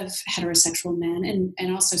lot of heterosexual men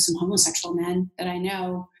and also some homosexual men that I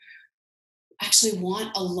know actually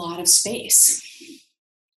want a lot of space.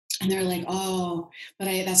 And they're like, oh, but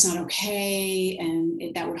that's not okay.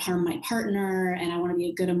 And that would harm my partner. And I want to be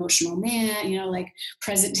a good emotional man, like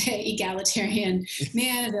present day egalitarian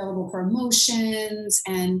man available for emotions.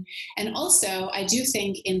 And also I do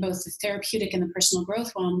think in both the therapeutic and the personal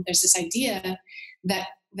growth realm, there's this idea that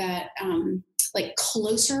like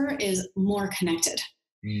closer is more connected.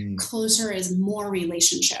 Closer is more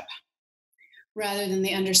relationship, rather than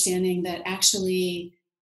the understanding that actually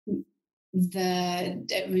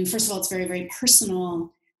first of all, it's very, very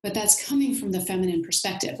personal, but that's coming from the feminine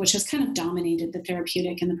perspective, which has kind of dominated the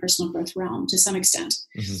therapeutic and the personal growth realm to some extent,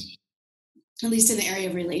 at least in the area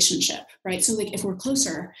of relationship, right? So like if we're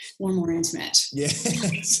closer, we're more intimate. Yeah,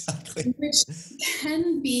 exactly. Which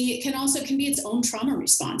can be its own trauma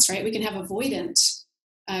response, right? We can have avoidant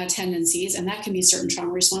tendencies, and that can be a certain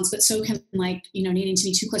trauma response, but so can needing to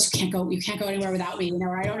be too close. You can't go anywhere without me,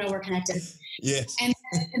 or I don't know, we're connected. Yes. And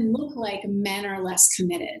it can look like men are less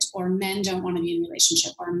committed, or men don't want to be in a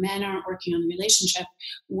relationship, or men aren't working on the relationship,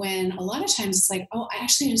 when a lot of times it's like, oh, I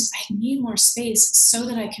need more space so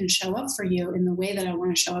that I can show up for you in the way that I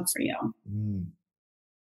want to show up for you.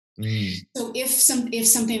 So if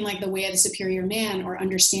something like the way of the superior man, or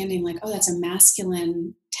understanding like, oh, that's a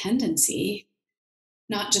masculine tendency,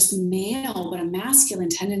 not just male, but a masculine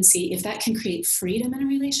tendency, if that can create freedom in a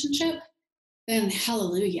relationship, then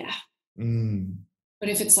hallelujah. But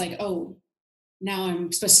if it's like, oh, now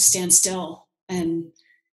I'm supposed to stand still and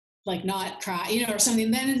like not cry, or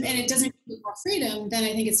something, then and it doesn't give more freedom, then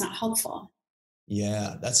I think it's not helpful.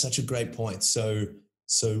 Yeah, that's such a great point. So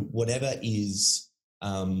whatever is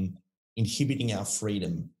inhibiting our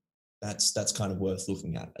freedom, that's kind of worth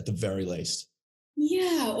looking at the very least.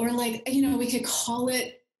 Yeah, or like, we could call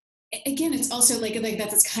it, again, it's also like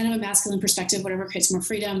that's kind of a masculine perspective, whatever creates more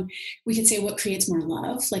freedom. We could say, what creates more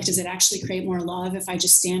love? Like, does it actually create more love if I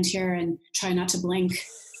just stand here and try not to blink,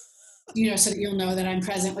 so that you'll know that I'm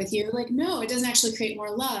present with you? Like, no, it doesn't actually create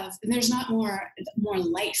more love. And there's not more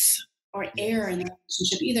life or air in the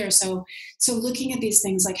relationship either. So looking at these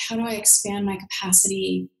things, like, how do I expand my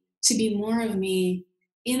capacity to be more of me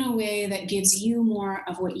in a way that gives you more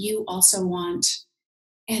of what you also want,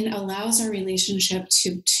 and allows our relationship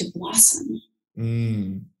to blossom.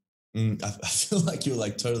 I feel like you were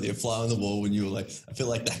like totally a fly on the wall when you were like, I feel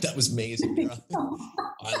like that was me as a girl.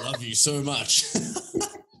 I love you so much.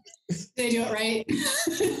 Did I do it right?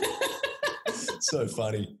 So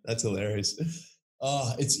funny. That's hilarious.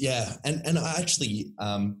 Oh, it's, yeah. And I actually,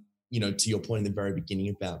 to your point in the very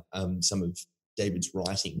beginning about some of David's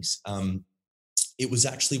writings, it was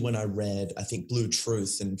actually when I read, I think, Blue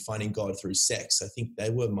Truth and Finding God Through Sex. I think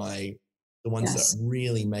they were the ones that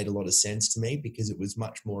really made a lot of sense to me, because it was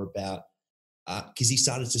much more about, because he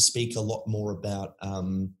started to speak a lot more about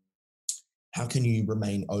how can you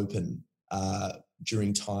remain open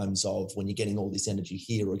during times of when you're getting all this energy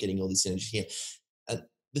here or getting all this energy here. And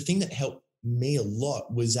the thing that helped me a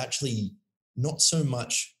lot was actually not so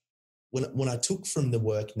much when I took from the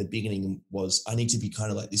work in the beginning was I need to be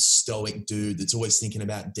kind of like this stoic dude that's always thinking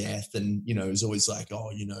about death, and is always like,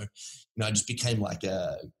 oh, I just became like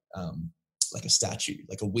a statue,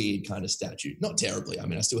 like a weird kind of statue. Not terribly. I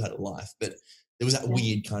mean, I still had a life, but there was that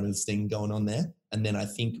weird kind of thing going on there. And then I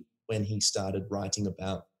think when he started writing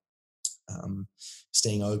about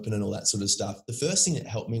staying open and all that sort of stuff, the first thing that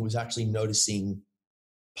helped me was actually noticing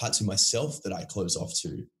parts of myself that I close off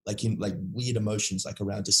to, like in like weird emotions, like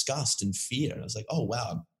around disgust and fear. And I was like, oh,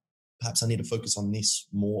 wow, perhaps I need to focus on this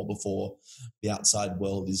more before the outside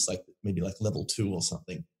world is like maybe like level 2 or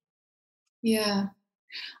something. Yeah.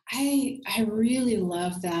 I really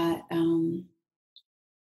love that.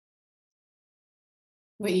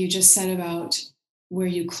 what you just said about where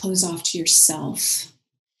you close off to yourself.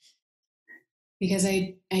 Because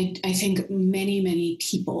I think many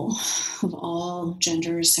people of all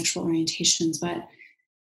genders, sexual orientations, but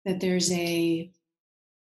that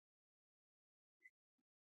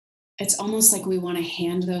it's almost like we want to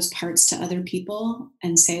hand those parts to other people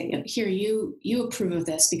and say, here, you approve of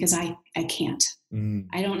this, because I can't.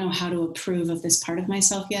 I don't know how to approve of this part of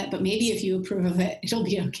myself yet, but maybe if you approve of it, it'll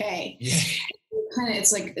be okay. Yeah.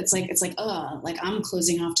 It's like I'm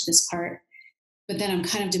closing off to this part, but then I'm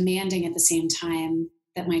kind of demanding at the same time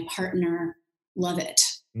that my partner love it.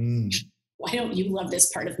 Why don't you love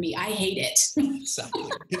this part of me? I hate it. Exactly.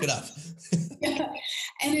 Pick it up. Yeah.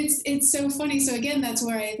 And it's so funny. So again, that's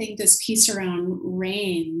where I think this piece around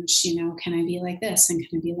range, can I be like this, and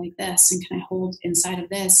can I be like this, and can I hold inside of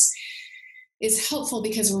this, is helpful,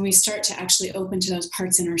 because when we start to actually open to those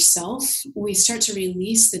parts in ourselves, we start to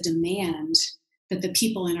release the demand that the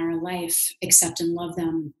people in our life accept and love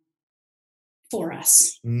them for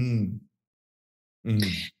us. And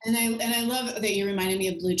I love that you reminded me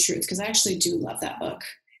of Blue Truth, because I actually do love that book.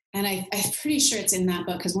 And I'm pretty sure it's in that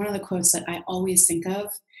book, because one of the quotes that I always think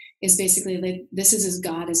of is basically like, this is as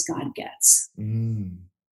God gets. And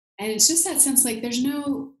it's just that sense, like there's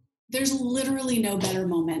literally no better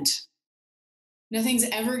moment. Nothing's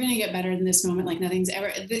ever going to get better than this moment. Like nothing's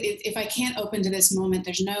ever, if I can't open to this moment,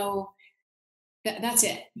 there's that's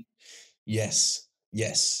it. Yes.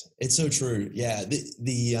 It's so true. Yeah.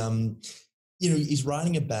 He's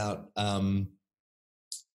writing about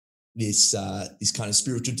this kind of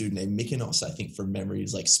spiritual dude named Mykonos, I think, from memory.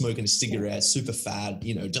 He's like smoking a cigarette, super fat,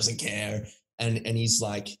 doesn't care. And he's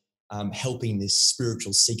like helping this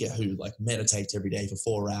spiritual seeker who like meditates every day for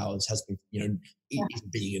 4 hours, has been, eats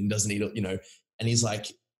vegan, doesn't eat, and he's like,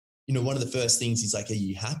 one of the first things he's like, are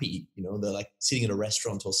you happy? They're like sitting at a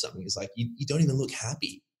restaurant or something. He's like, you don't even look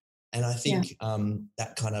happy. And I think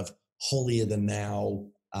that kind of holier than thou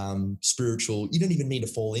spiritual, you don't even need to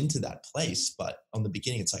fall into that place. But on the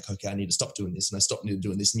beginning, it's like, okay, I need to stop doing this, and I stop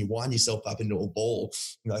doing this. And you wind yourself up into a ball.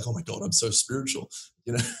 You're like, oh my God, I'm so spiritual.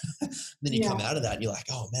 Then you come out of that and you're like,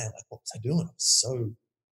 oh man, like what was I doing? I'm so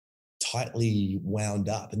tightly wound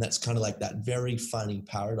up. And that's kind of like that very funny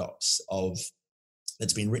paradox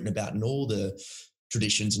that's been written about in all the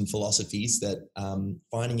traditions and philosophies, that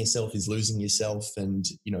finding yourself is losing yourself. And,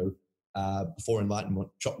 before enlightenment,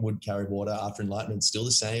 chop wood, carry water. After enlightenment, still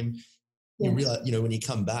the same. You realize, when you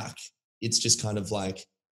come back, it's just kind of like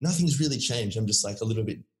nothing's really changed. I'm just like a little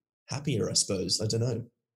bit happier, I suppose. I don't know.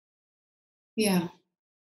 Yeah.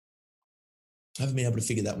 I haven't been able to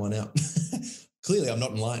figure that one out. Clearly, I'm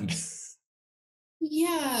not enlightened.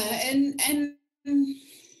 Yeah. And I mean,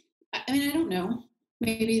 I don't know.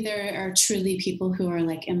 Maybe there are truly people who are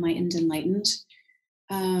like enlightened.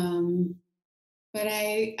 But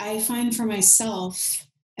I find for myself,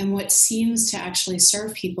 and what seems to actually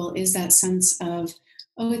serve people, is that sense of,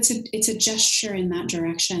 oh, it's a gesture in that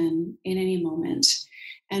direction in any moment.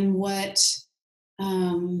 And what,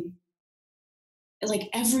 like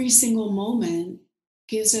every single moment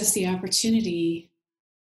gives us the opportunity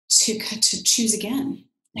to choose again.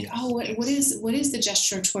 Like, yes. What is the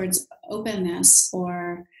gesture towards openness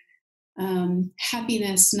or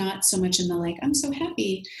happiness? Not so much in the like, I'm so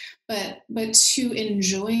happy, but to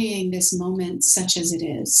enjoying this moment such as it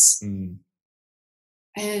is.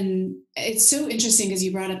 And it's so interesting because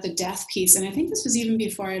you brought up the death piece. And I think this was even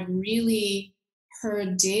before I'd really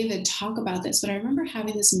heard David talk about this, but I remember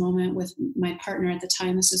having this moment with my partner at the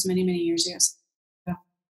time. This was many, many years ago.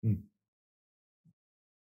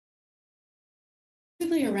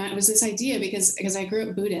 Around, it was this idea because I grew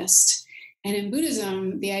up Buddhist, and in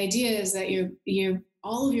Buddhism, the idea is that you're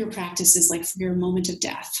all of your practice is like for your moment of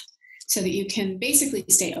death, so that you can basically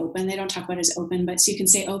stay open. They don't talk about it as open, but so you can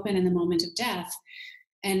stay open in the moment of death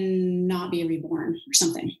and not be reborn or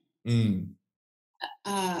something. And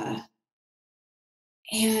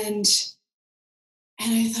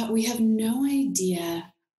I thought, we have no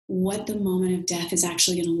idea what the moment of death is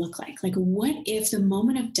actually going to look like. Like, what if the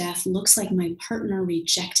moment of death looks like my partner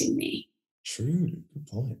rejecting me? True. Good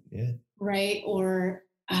point. Yeah. Right. Or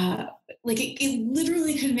like it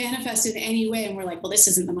literally could manifest in any way. And we're like, well, this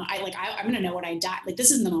isn't the moment. I'm going to know when I die. Like,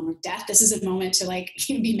 this isn't the moment of death. This is a moment to like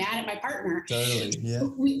be mad at my partner. Totally. Yeah.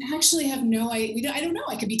 But we actually have no idea. I don't know.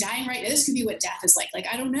 I could be dying right now. This could be what death is like. Like,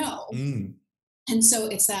 I don't know. And so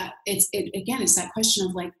it's that question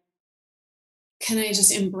of like, can I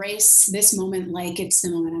just embrace this moment like it's the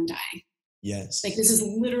moment I'm dying? Yes. Like, this is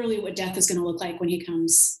literally what death is going to look like when he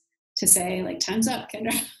comes to say, like, time's up,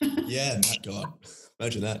 Kendra. Yeah, my God.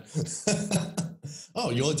 Imagine that. Oh,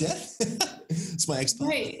 you're death? It's my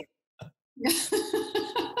ex-partner. Right.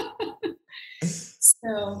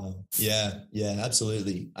 So Yeah,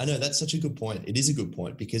 absolutely. I know that's such a good point. It is a good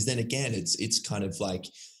point because then again, it's kind of like,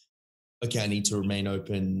 okay, I need to remain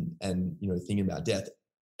open and, thinking about death.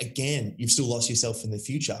 Again, you've still lost yourself in the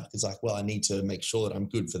future. It's like, well, I need to make sure that I'm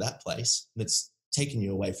good for that place. And it's taking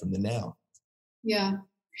you away from the now. Yeah.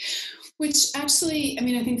 Which actually, I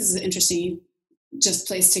mean, I think this is an interesting just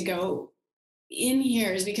place to go in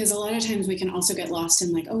here is because a lot of times we can also get lost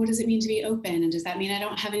in like, oh, what does it mean to be open? And does that mean I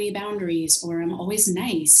don't have any boundaries, or I'm always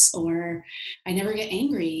nice, or I never get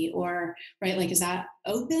angry, or right? Like, is that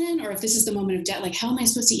open? Or if this is the moment of death, like, how am I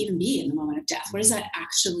supposed to even be in the moment of death? What does that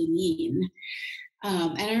actually mean?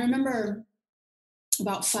 And I remember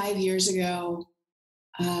about 5 years ago,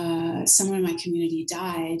 someone in my community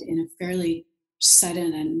died in a fairly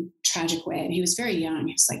sudden and tragic way. And he was very young.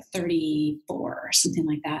 He was like 34 or something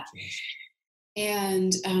like that.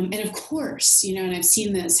 And of course, and I've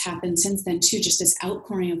seen this happen since then too, just this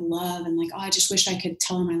outpouring of love and like, oh, I just wish I could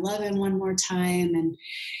tell him I love him one more time. And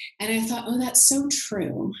I thought, oh, that's so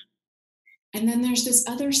true. And then there's this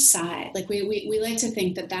other side. Like we like to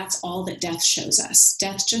think that that's all that death shows us.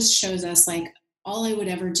 Death just shows us like, all I would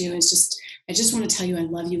ever do is I just want to tell you I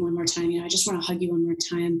love you one more time. I just want to hug you one more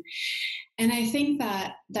time. And I think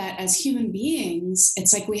that as human beings,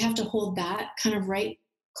 it's like we have to hold that kind of right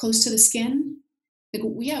close to the skin. Like,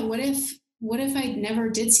 yeah, what if I never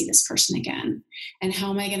did see this person again? And how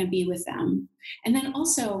am I going to be with them? And then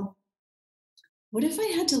also, what if I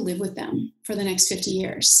had to live with them for the next 50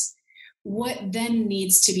 years? What then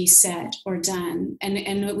needs to be said or done?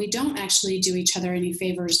 And we don't actually do each other any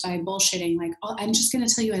favors by bullshitting, like, oh, I'm just going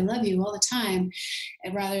to tell you I love you all the time,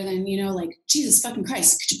 rather than, like, Jesus fucking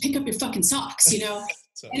Christ, could you pick up your fucking socks, And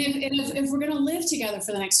if we're going to live together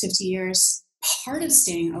for the next 50 years, part of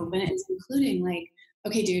staying open is including like,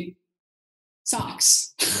 okay, dude,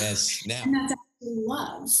 socks. Yes, now. And that's actually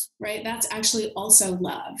love, right? That's actually also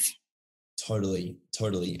love. Totally.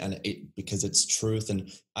 And because it's truth.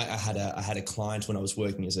 And I had a client when I was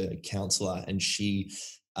working as a counselor, and she,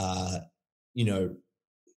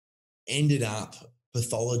 ended up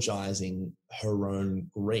pathologizing her own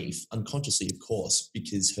grief unconsciously, of course,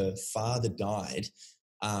 because her father died,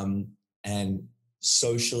 and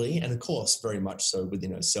socially, and of course, very much so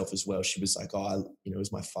within herself as well. She was like, oh, it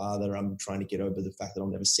was my father. I'm trying to get over the fact that I'll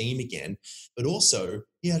never see him again. But also,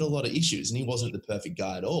 he had a lot of issues, and he wasn't the perfect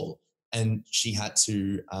guy at all. And she had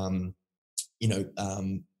to, I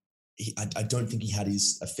don't think he had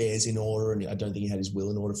his affairs in order, and I don't think he had his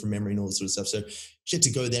will in order from memory and all this sort of stuff. So she had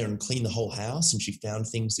to go there and clean the whole house, and she found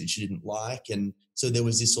things that she didn't like. And so there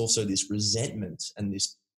was this resentment and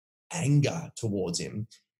this anger towards him.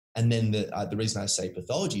 And then the reason I say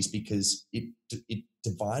pathology is because it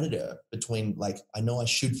divided her between, like, I know I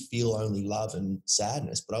should feel only love and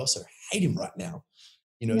sadness, but I also hate him right now.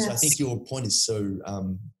 Yes. So I think your point is so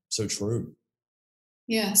true.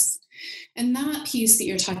 Yes. And that piece that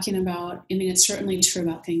you're talking about, I mean, it's certainly true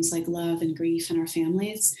about things like love and grief in our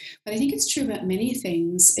families, but I think it's true about many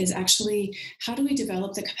things is actually, how do we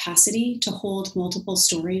develop the capacity to hold multiple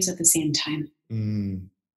stories at the same time?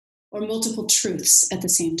 Or multiple truths at the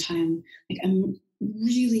same time? Like, I'm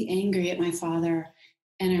really angry at my father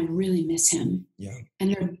and I really miss him. Yeah. And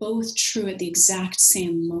they're both true at the exact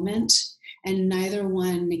same moment, and neither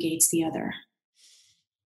one negates the other.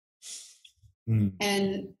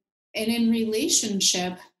 And in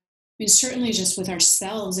relationship, I mean, certainly just with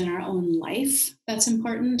ourselves in our own life, that's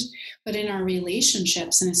important. But in our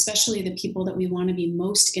relationships, and especially the people that we want to be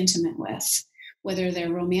most intimate with, whether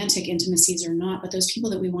they're romantic intimacies or not, but those people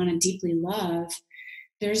that we want to deeply love,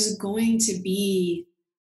 there's going to be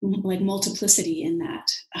like multiplicity in that.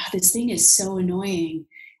 This thing is so annoying,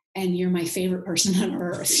 and you're my favorite person on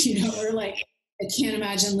earth, or like, I can't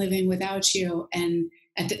imagine living without you. And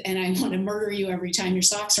I want to murder you every time your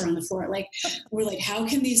socks are on the floor. Like, we're like, how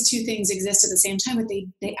can these two things exist at the same time? But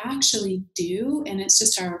they actually do. And it's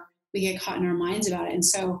just we get caught in our minds about it. And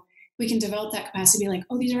so we can develop that capacity to be like,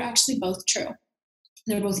 oh, these are actually both true.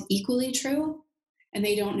 They're both equally true, and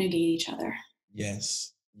they don't negate each other.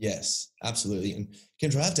 Yes, absolutely. And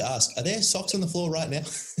Kendra, I have to ask, are there socks on the floor right now?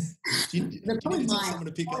 do you need to tell someone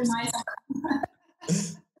to pick up?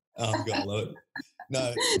 Oh, God, I love it.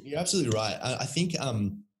 No, you're absolutely right. I think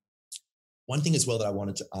one thing as well that I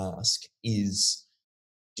wanted to ask is,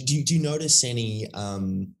 do you notice any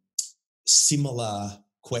similar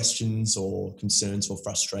questions or concerns or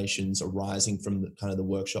frustrations arising from the kind of the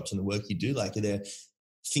workshops and the work you do? Like, are there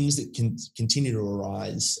things that can continue to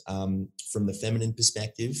arise from the feminine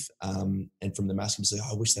perspective and from the masculine? Say,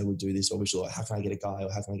 oh, I wish they would do this, or how can I get a guy,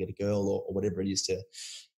 or how can I get a girl, or whatever it is to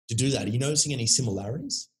do that? Are you noticing any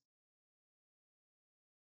similarities?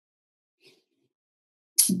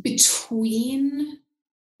 between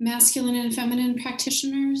masculine and feminine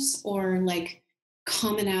practitioners, or like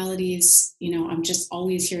commonalities, I'm just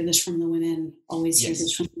always hear this from the women, always hear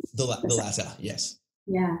this from the latter. Yes.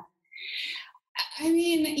 Yeah. I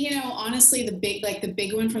mean, honestly, the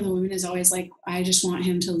big one from the women is always like, I just want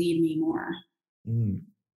him to lead me more.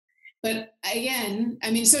 But again, I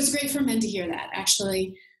mean, so it's great for men to hear that.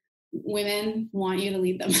 Actually, women want you to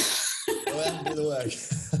lead them. Go out and do the work.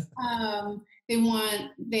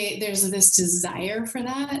 There's this desire for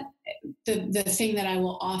that. The thing that I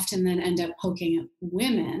will often then end up poking at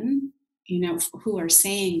women, who are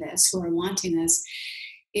saying this, who are wanting this,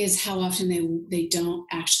 is how often they don't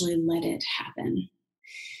actually let it happen.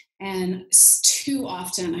 And too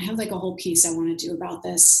often, I have like a whole piece I want to do about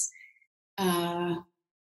this.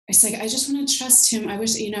 It's like, I just want to trust him. I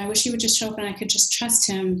wish he would just show up and I could just trust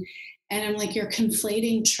him. And I'm like, you're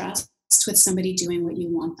conflating trust with somebody doing what you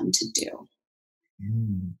want them to do.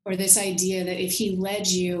 Or this idea that if he led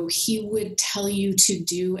you, he would tell you to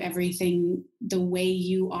do everything the way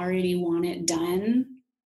you already want it done.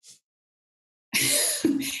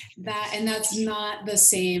 That's not the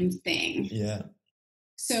same thing. Yeah.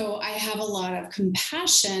 So I have a lot of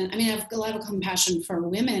compassion. I mean, I have a lot of compassion for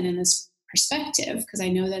women in this perspective, because I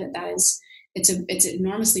know that it's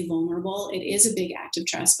enormously vulnerable. It is a big act of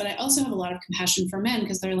trust, but I also have a lot of compassion for men,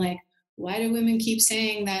 because they're like, why do women keep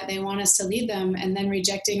saying that they want us to lead them and then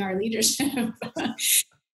rejecting our leadership?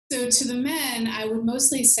 So to the men, I would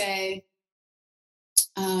mostly say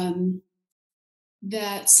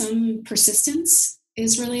that some persistence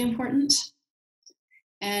is really important.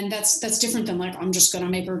 And that's different than like, I'm just going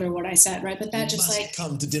to make her do what I said, right? But that just like,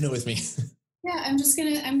 come to dinner with me. Yeah, I'm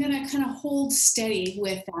going to kind of hold steady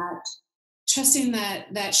with that, trusting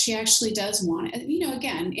that she actually does want it.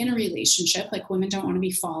 Again, in a relationship, like, women don't want to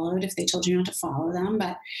be followed if they told you not to follow them.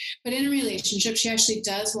 But in a relationship, she actually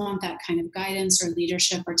does want that kind of guidance or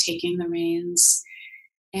leadership or taking the reins.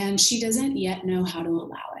 And she doesn't yet know how to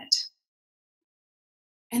allow it.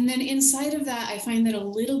 And then inside of that, I find that a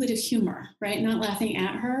little bit of humor, right? Not laughing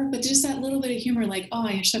at her, but just that little bit of humor, like, oh,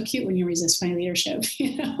 you're so cute when you resist my leadership,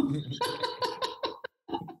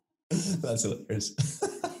 That's hilarious.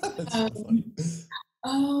 That's so funny.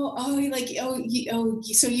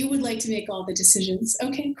 So you would like to make all the decisions.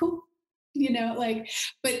 Okay, cool.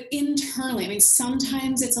 But internally, I mean,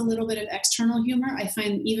 sometimes it's a little bit of external humor. I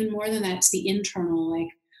find even more than that, it's the internal, like,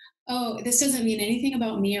 oh, this doesn't mean anything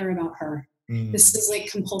about me or about her. This is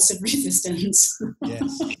like compulsive resistance.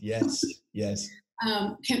 Yes.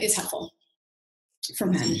 It's helpful for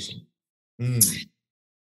men. Awesome.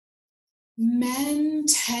 Men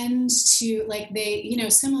tend to, like,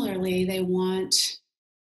 similarly, they want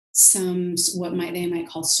what they might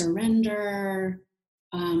call surrender,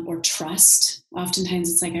 or trust.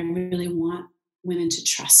 Oftentimes it's like, I really want women to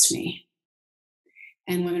trust me.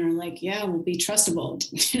 And women are like, yeah, we'll be trustable,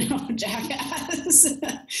 jackass.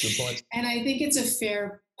 Good point. And I think it's a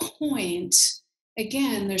fair point.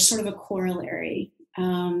 Again, there's sort of a corollary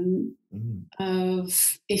and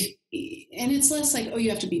it's less like, oh, you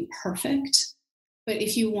have to be perfect. But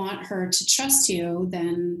if you want her to trust you,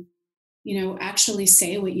 then, actually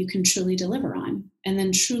say what you can truly deliver on, and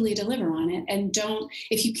then truly deliver on it. And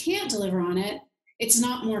if you can't deliver on it, it's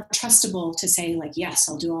not more trustable to say, like, yes,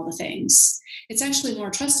 I'll do all the things. It's actually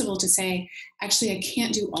more trustable to say, actually, I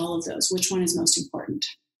can't do all of those. Which one is most important?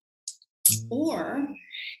 Or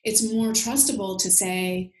it's more trustable to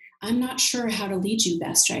say, I'm not sure how to lead you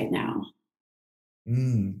best right now.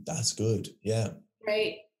 That's good. Yeah.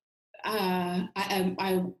 Right. And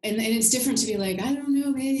it's different to be like, I don't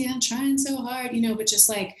know, maybe I'm trying so hard, but just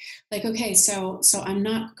like, okay, so I'm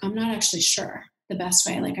not actually sure the best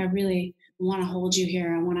way. Like, I really want to hold you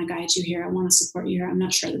here. I want to guide you here. I want to support you here. I'm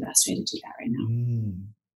not sure the best way to do that right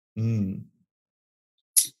now.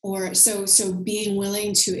 Or so being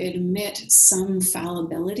willing to admit some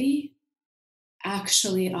fallibility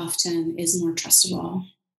actually often is more trustable.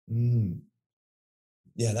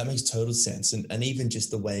 Yeah, that makes total sense. And even just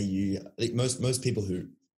the way most people who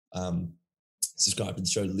subscribe to the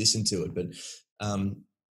show listen to it, but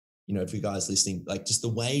if you guys listening, like, just the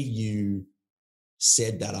way you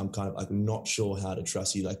said that, I'm kind of like, I'm not sure how to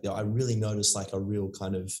trust you. Like, I really noticed like a real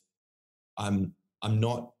kind of, I'm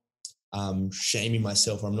not shaming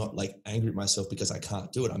myself, or I'm not like angry at myself because I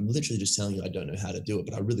can't do it. I'm literally just telling you I don't know how to do it,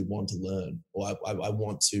 but I really want to learn, or I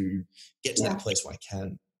want to get to that place where I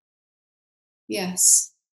can.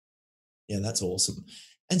 Yes. Yeah, that's awesome.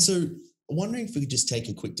 And so I'm wondering if we could just take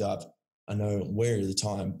a quick dive. I know we're at the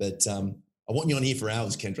time, but I want you on here for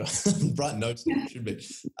hours, Kendra. Bright notes, should be.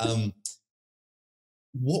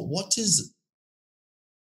 What does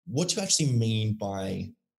what do you actually mean by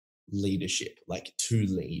leadership, like to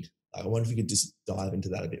lead? I wonder if we could just dive into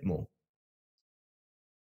that a bit more.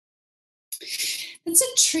 It's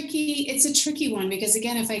a tricky one, because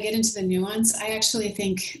again, if I get into the nuance, I actually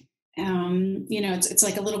think, it's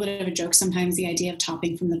like a little bit of a joke sometimes, the idea of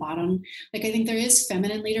topping from the bottom. Like, I think there is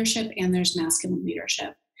feminine leadership and there's masculine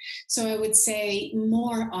leadership. So I would say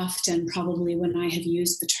more often, probably when I have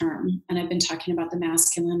used the term and I've been talking about the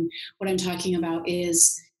masculine, what I'm talking about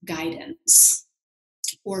is guidance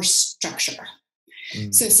or structure.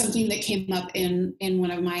 So something that came up in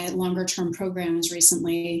one of my longer term programs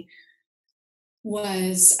recently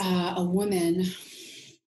was a woman,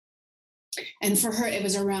 and for her it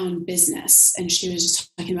was around business, and she was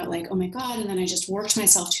just talking about like, oh my God, and then I just worked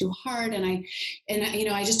myself too hard, and I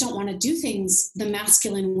just don't want to do things the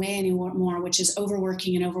masculine way anymore, which is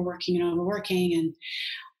overworking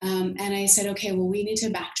and I said, okay, well, we need to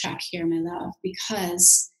backtrack here, my love,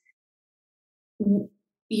 because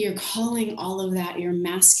you're calling all of that your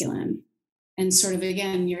masculine. And sort of,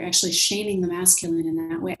 again, you're actually shaming the masculine in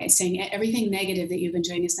that way, saying everything negative that you've been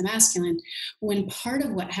doing is the masculine, when part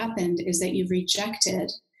of what happened is that you've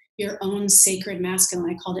rejected your own sacred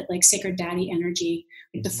masculine. I called it like sacred daddy energy,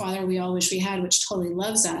 like the father we all wish we had, which totally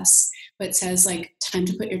loves us, but says like, time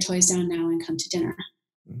to put your toys down now and come to dinner.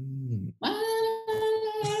 I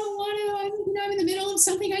don't want to, I'm in the middle of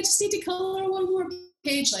something. I just need to color one more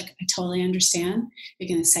page. Like, I totally understand. You're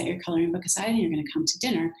going to set your coloring book aside and you're going to come to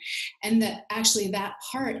dinner. And that actually that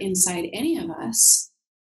part inside any of us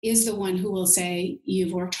is the one who will say,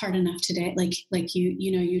 you've worked hard enough today. Like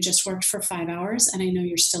you just worked for 5 hours and I know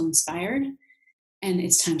you're still inspired and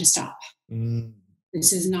it's time to stop.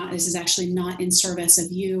 This is actually not in service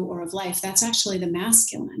of you or of life. That's actually the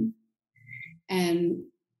masculine. And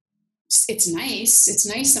it's nice. It's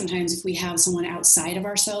nice sometimes if we have someone outside of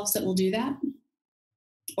ourselves that will do that.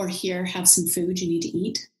 Or here, have some food you need to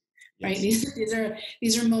eat, right?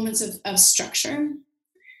 These are moments of structure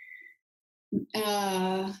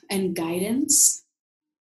and guidance.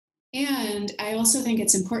 And I also think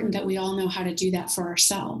it's important that we all know how to do that for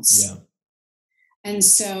ourselves. Yeah. And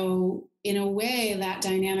so in a way, that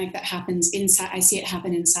dynamic that happens inside, I see it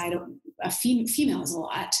happen inside a females a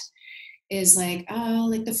lot, is like, oh,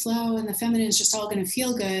 like the flow and the feminine is just all going to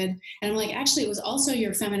feel good. And I'm like, actually, it was also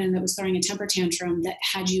your feminine that was throwing a temper tantrum that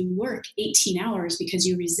had you work 18 hours because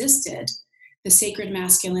you resisted the sacred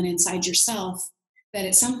masculine inside yourself, that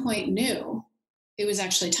at some point knew it was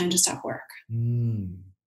actually time to stop work.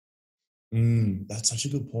 That's such a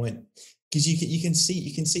good point. Because you can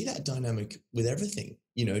see that dynamic with everything,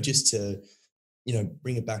 just to,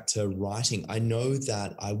 bring it back to writing. I know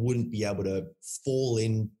that I wouldn't be able to fall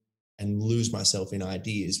in and lose myself in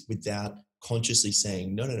ideas without consciously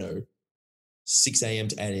saying, no, 6 a.m.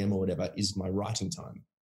 to 8 a.m. or whatever is my writing time.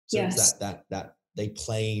 So yes. that they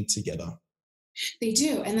play together. They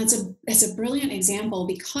do. And that's a brilliant example,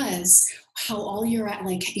 because how all your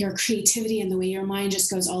creativity and the way your mind just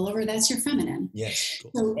goes all over, that's your feminine. Yes.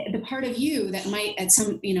 Cool. So the part of you that might at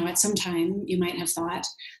some time you might have thought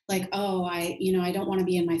like, oh, I don't want to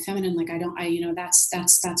be in my feminine. Like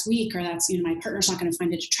that's weak, or that's, my partner's not going to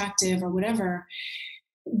find it attractive or whatever,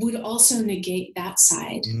 would also negate that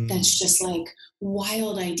side. That's just like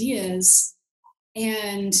wild ideas.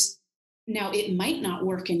 And now it might not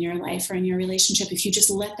work in your life or in your relationship if you just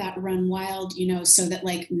let that run wild, so that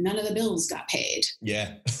like none of the bills got paid.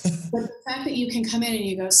 Yeah. But the fact that you can come in and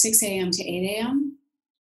you go 6 a.m. to 8 a.m.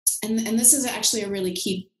 And this is actually a really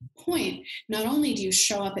key point. Not only do you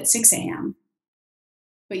show up at 6 a.m.,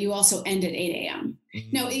 but you also end at 8 a.m.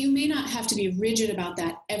 Now, you may not have to be rigid about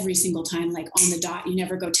that every single time, like on the dot, you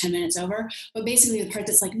never go 10 minutes over. But basically the part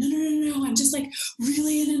that's like, no, I'm just like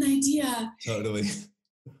really in an idea. Totally.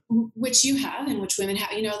 Which you have and which women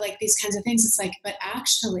have, like these kinds of things. It's like, but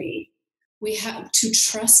actually we have to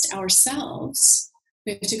trust ourselves.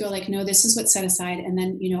 We have to go like, no, this is what's set aside. And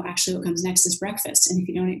then, actually what comes next is breakfast. And if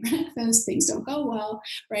you don't eat breakfast, things don't go well,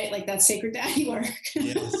 right? Like that's sacred daddy work.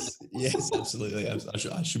 Yes, absolutely.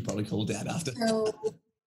 I should probably call dad after.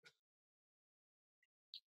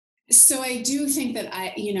 So I do think that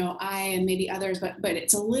I and maybe others, but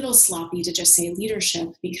it's a little sloppy to just say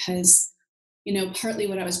leadership, because partly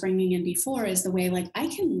what I was bringing in before is the way like I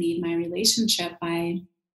can lead my relationship by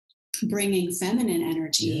bringing feminine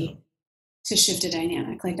energy to shift a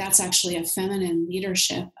dynamic. Like that's actually a feminine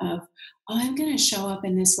leadership of, oh, I'm going to show up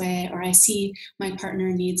in this way, or I see my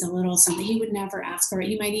partner needs a little something. He would never ask for it.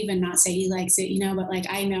 He might even not say he likes it, but like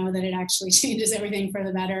I know that it actually changes everything for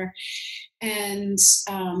the better. And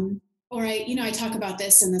or I talk about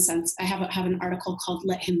this in the sense, I have an article called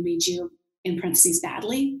 "Let Him Lead You," in parentheses,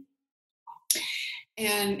 badly.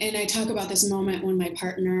 And I talk about this moment when my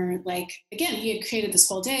partner, like, again, he had created this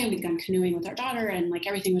whole day and we'd gone canoeing with our daughter and like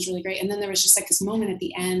everything was really great. And then there was just like this moment at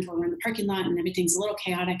the end where we're in the parking lot and everything's a little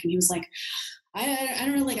chaotic. And he was like, I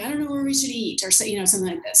don't know, like, I don't know where we should eat or, you know, something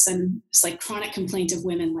like this. And it's like chronic complaint of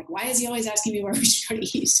women, like, why is he always asking me where we should go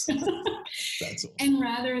to eat? That's all. And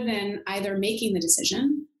rather than either making the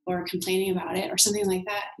decision or complaining about it or something like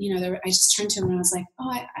that, you know, I just turned to him and I was like, oh,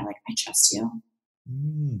 I trust you.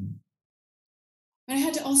 Mm. But I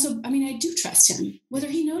had to also, I mean, I do trust him, whether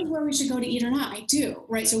he knows where we should go to eat or not. I do,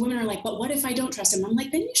 right? So women are like, but what if I don't trust him? I'm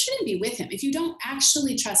like, then you shouldn't be with him. If you don't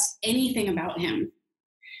actually trust anything about him,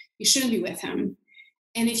 you shouldn't be with him.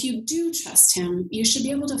 And if you do trust him, you should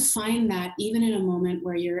be able to find that even in a moment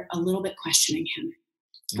where you're a little bit questioning him,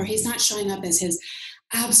 or he's not showing up as his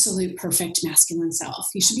absolute perfect masculine self.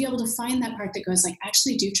 You should be able to find that part that goes like, I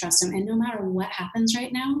actually do trust him. And no matter what happens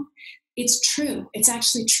right now, it's true. It's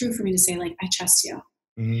actually true for me to say, like, I trust you.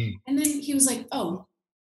 Mm-hmm. And then he was like, oh,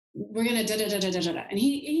 we're going to da-da-da-da-da-da. And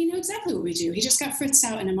he knew exactly what we do. He just got fritzed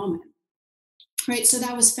out in a moment. Right. So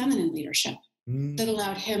that was feminine leadership that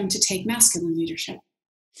allowed him to take masculine leadership.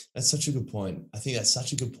 That's such a good point. I think that's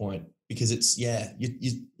such a good point because it's, yeah.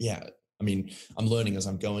 I mean, I'm learning as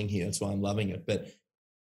I'm going here. That's why I'm loving it. But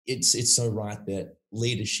it's so right that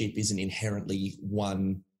leadership isn't inherently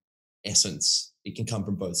one essence. It can come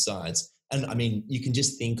from both sides. And I mean, you can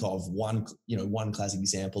just think of one classic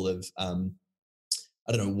example of, I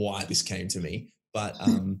don't know why this came to me, but,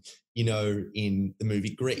 you know, in the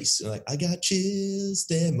movie Grease, like, I got chills,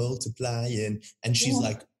 they're multiplying. And she's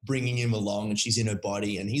like bringing him along and she's in her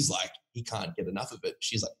body and he's like, he can't get enough of it.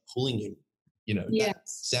 She's like pulling him, you know, that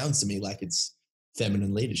sounds to me like it's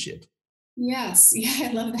feminine leadership. Yes. Yeah,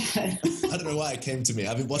 I love that. I don't know why it came to me.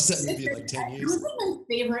 I've watched that movie in like 10 years. It was like my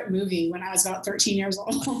favorite movie when I was about 13 years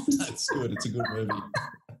old. That's good. It's a good movie.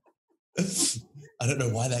 I don't know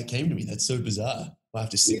why that came to me. That's so bizarre. I'll have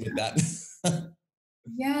to sit with that.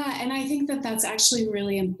 Yeah. And I think that that's actually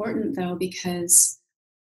really important though, because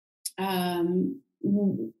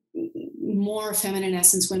more feminine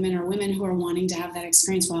essence women or women who are wanting to have that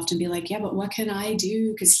experience will often be like, yeah, but what can I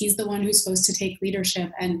do? Because he's the one who's supposed to take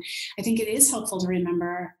leadership. And I think it is helpful to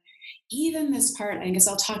remember even this part, I guess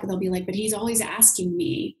they'll be like, but he's always asking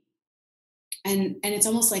me. And it's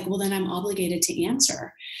almost like, well, then I'm obligated to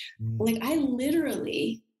answer. Like I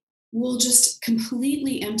literally will just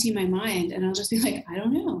completely empty my mind and I'll just be like, I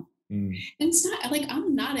don't know. And it's not like,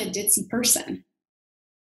 I'm not a ditzy person,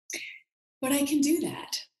 but I can do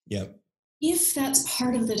that. Yep. If that's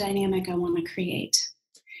part of the dynamic I want to create.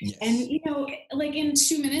 Yes. And, you know, like in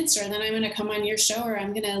 2 minutes, or then I'm going to come on your show, or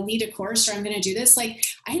I'm going to lead a course, or I'm going to do this. Like,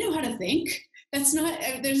 I know how to think. That's not,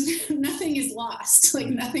 there's nothing is lost. Like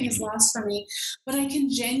nothing is lost for me, but I can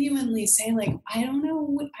genuinely say like, I don't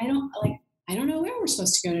know where we're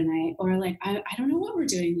supposed to go tonight. Or like, I don't know what we're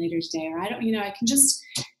doing later today. Or I can just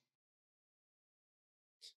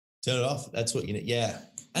turn it off. That's what you need. Yeah.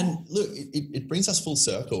 And look, it brings us full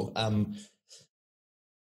circle.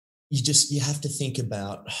 You have to think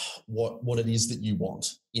about what it is that you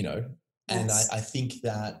want, you know, and yes. I think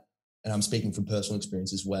that, and I'm speaking from personal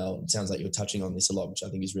experience as well, it sounds like you're touching on this a lot, which I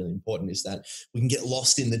think is really important, is that we can get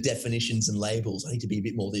lost in the definitions and labels. I need to be a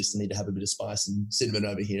bit more this, I need to have a bit of spice and cinnamon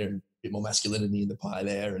over here and a bit more masculinity in the pie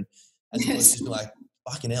there. And as opposed to just be like,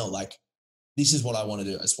 fucking hell, like, this is what I want to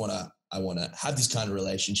do. I want to have this kind of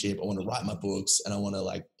relationship. I want to write my books and I want to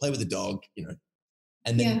like play with a dog, you know,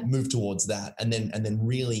 and then move towards that. And then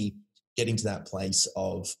really getting to that place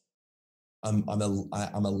of I'm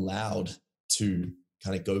allowed to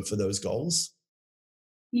kind of go for those goals.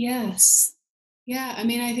 Yes. Yeah. I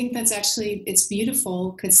mean, I think that's actually, it's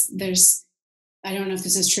beautiful because I don't know if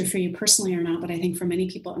this is true for you personally or not, but I think for many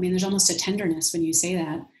people, I mean, there's almost a tenderness when you say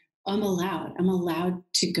that. I'm allowed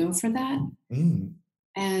to go for that.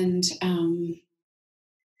 And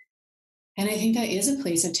I think that is a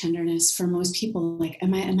place of tenderness for most people. Like,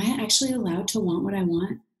 am I actually allowed to want what I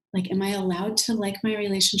want? Like, am I allowed to like my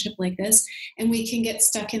relationship like this? And we can get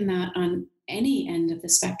stuck in that on any end of the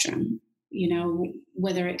spectrum, you know,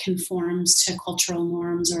 whether it conforms to cultural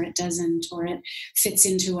norms or it doesn't, or it fits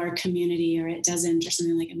into our community or it doesn't, or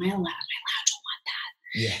something like, am I allowed to want that?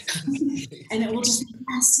 Yeah. And it will just be,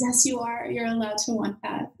 yes, you are. You're allowed to want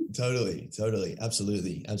that. Totally.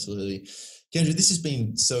 Absolutely. Kendra, this has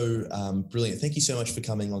been so brilliant. Thank you so much for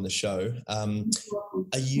coming on the show.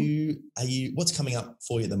 Are you, what's coming up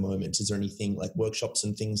for you at the moment? Is there anything like workshops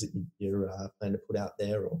and things that you're planning to put out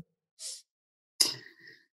there? Or?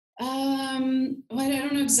 Well, I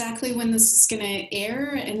don't know exactly when this is going to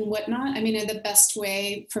air and whatnot. I mean, the best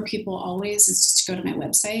way for people always is just to go to my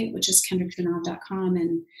website, which is kendracunov.com.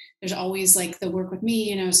 And there's always like the work with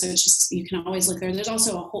me, so it's just, you can always look there. There's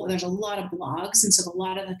also there's a lot of blogs. And so a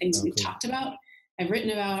lot of the things we've talked about, I've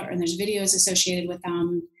written about, and there's videos associated with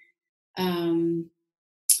them.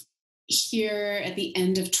 Here at the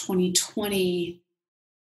end of 2020,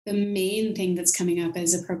 the main thing that's coming up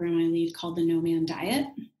is a program I lead called the No Man Diet.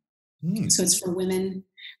 So it's for women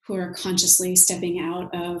who are consciously stepping out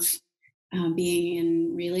of being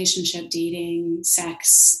in relationship, dating,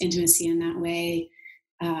 sex, intimacy in that way,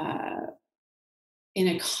 in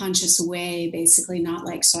a conscious way, basically, not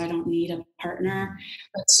like, so I don't need a partner,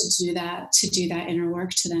 but to do that inner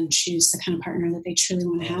work, to then choose the kind of partner that they truly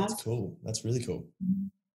want to have. That's cool. That's really cool.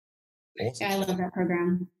 Awesome. Yeah, I love that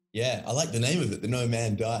program. Yeah, I like the name of it, the No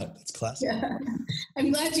Man Diet. That's classic. Yeah.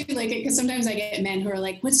 I'm glad you like it, because sometimes I get men who are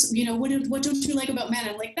like, what don't you like about men?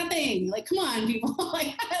 I'm like, nothing. Like, come on, people.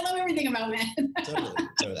 Like, I love everything about men. Totally. And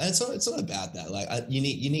it's not about that. Like, you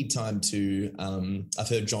need time to. I've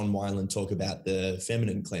heard John Wineland talk about the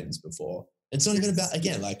feminine cleanse before. It's not even about,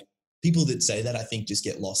 again, like, people that say that, I think, just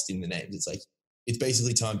get lost in the names. It's like, it's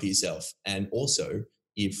basically time for yourself. And also,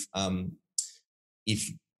 if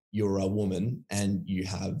you're a woman and you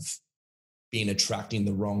have been attracting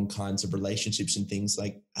the wrong kinds of relationships and things,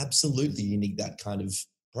 like, absolutely you need that kind of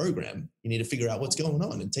program. You need to figure out what's going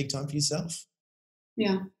on and take time for yourself.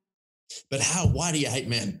 Yeah. But why do you hate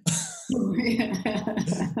men?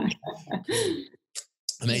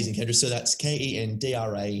 Amazing, Kendra. So that's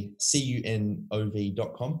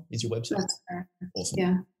KENDRACUNOV.com is your website. That's fair. Awesome.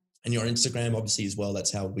 Yeah. And your Instagram, obviously, as well.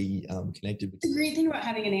 That's how we connected. The great thing about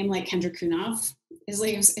having a name like Kendra Cunov is,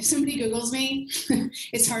 like, if somebody Googles me,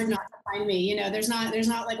 it's hard not to find me. There's not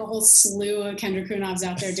like a whole slew of Kendra Cunovs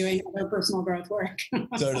out there doing other personal growth work.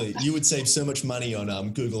 Totally. You would save so much money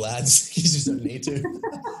on Google Ads. You just don't need to.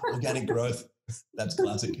 Organic growth. That's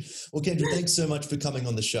classic. Well, Kendra, thanks so much for coming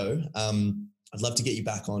on the show. I'd love to get you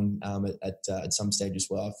back on at some stage as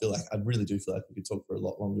well. I really do feel like we could talk for a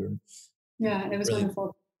lot longer. And yeah, it was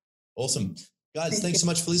wonderful. Awesome. Guys, thanks so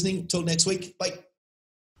much for listening. Talk next week. Bye.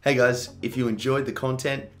 Hey guys, if you enjoyed the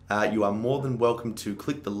content, you are more than welcome to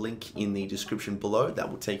click the link in the description below. That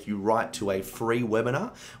will take you right to a free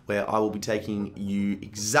webinar where I will be taking you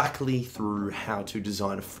exactly through how to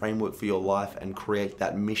design a framework for your life and create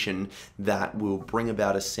that mission that will bring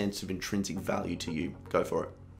about a sense of intrinsic value to you. Go for it.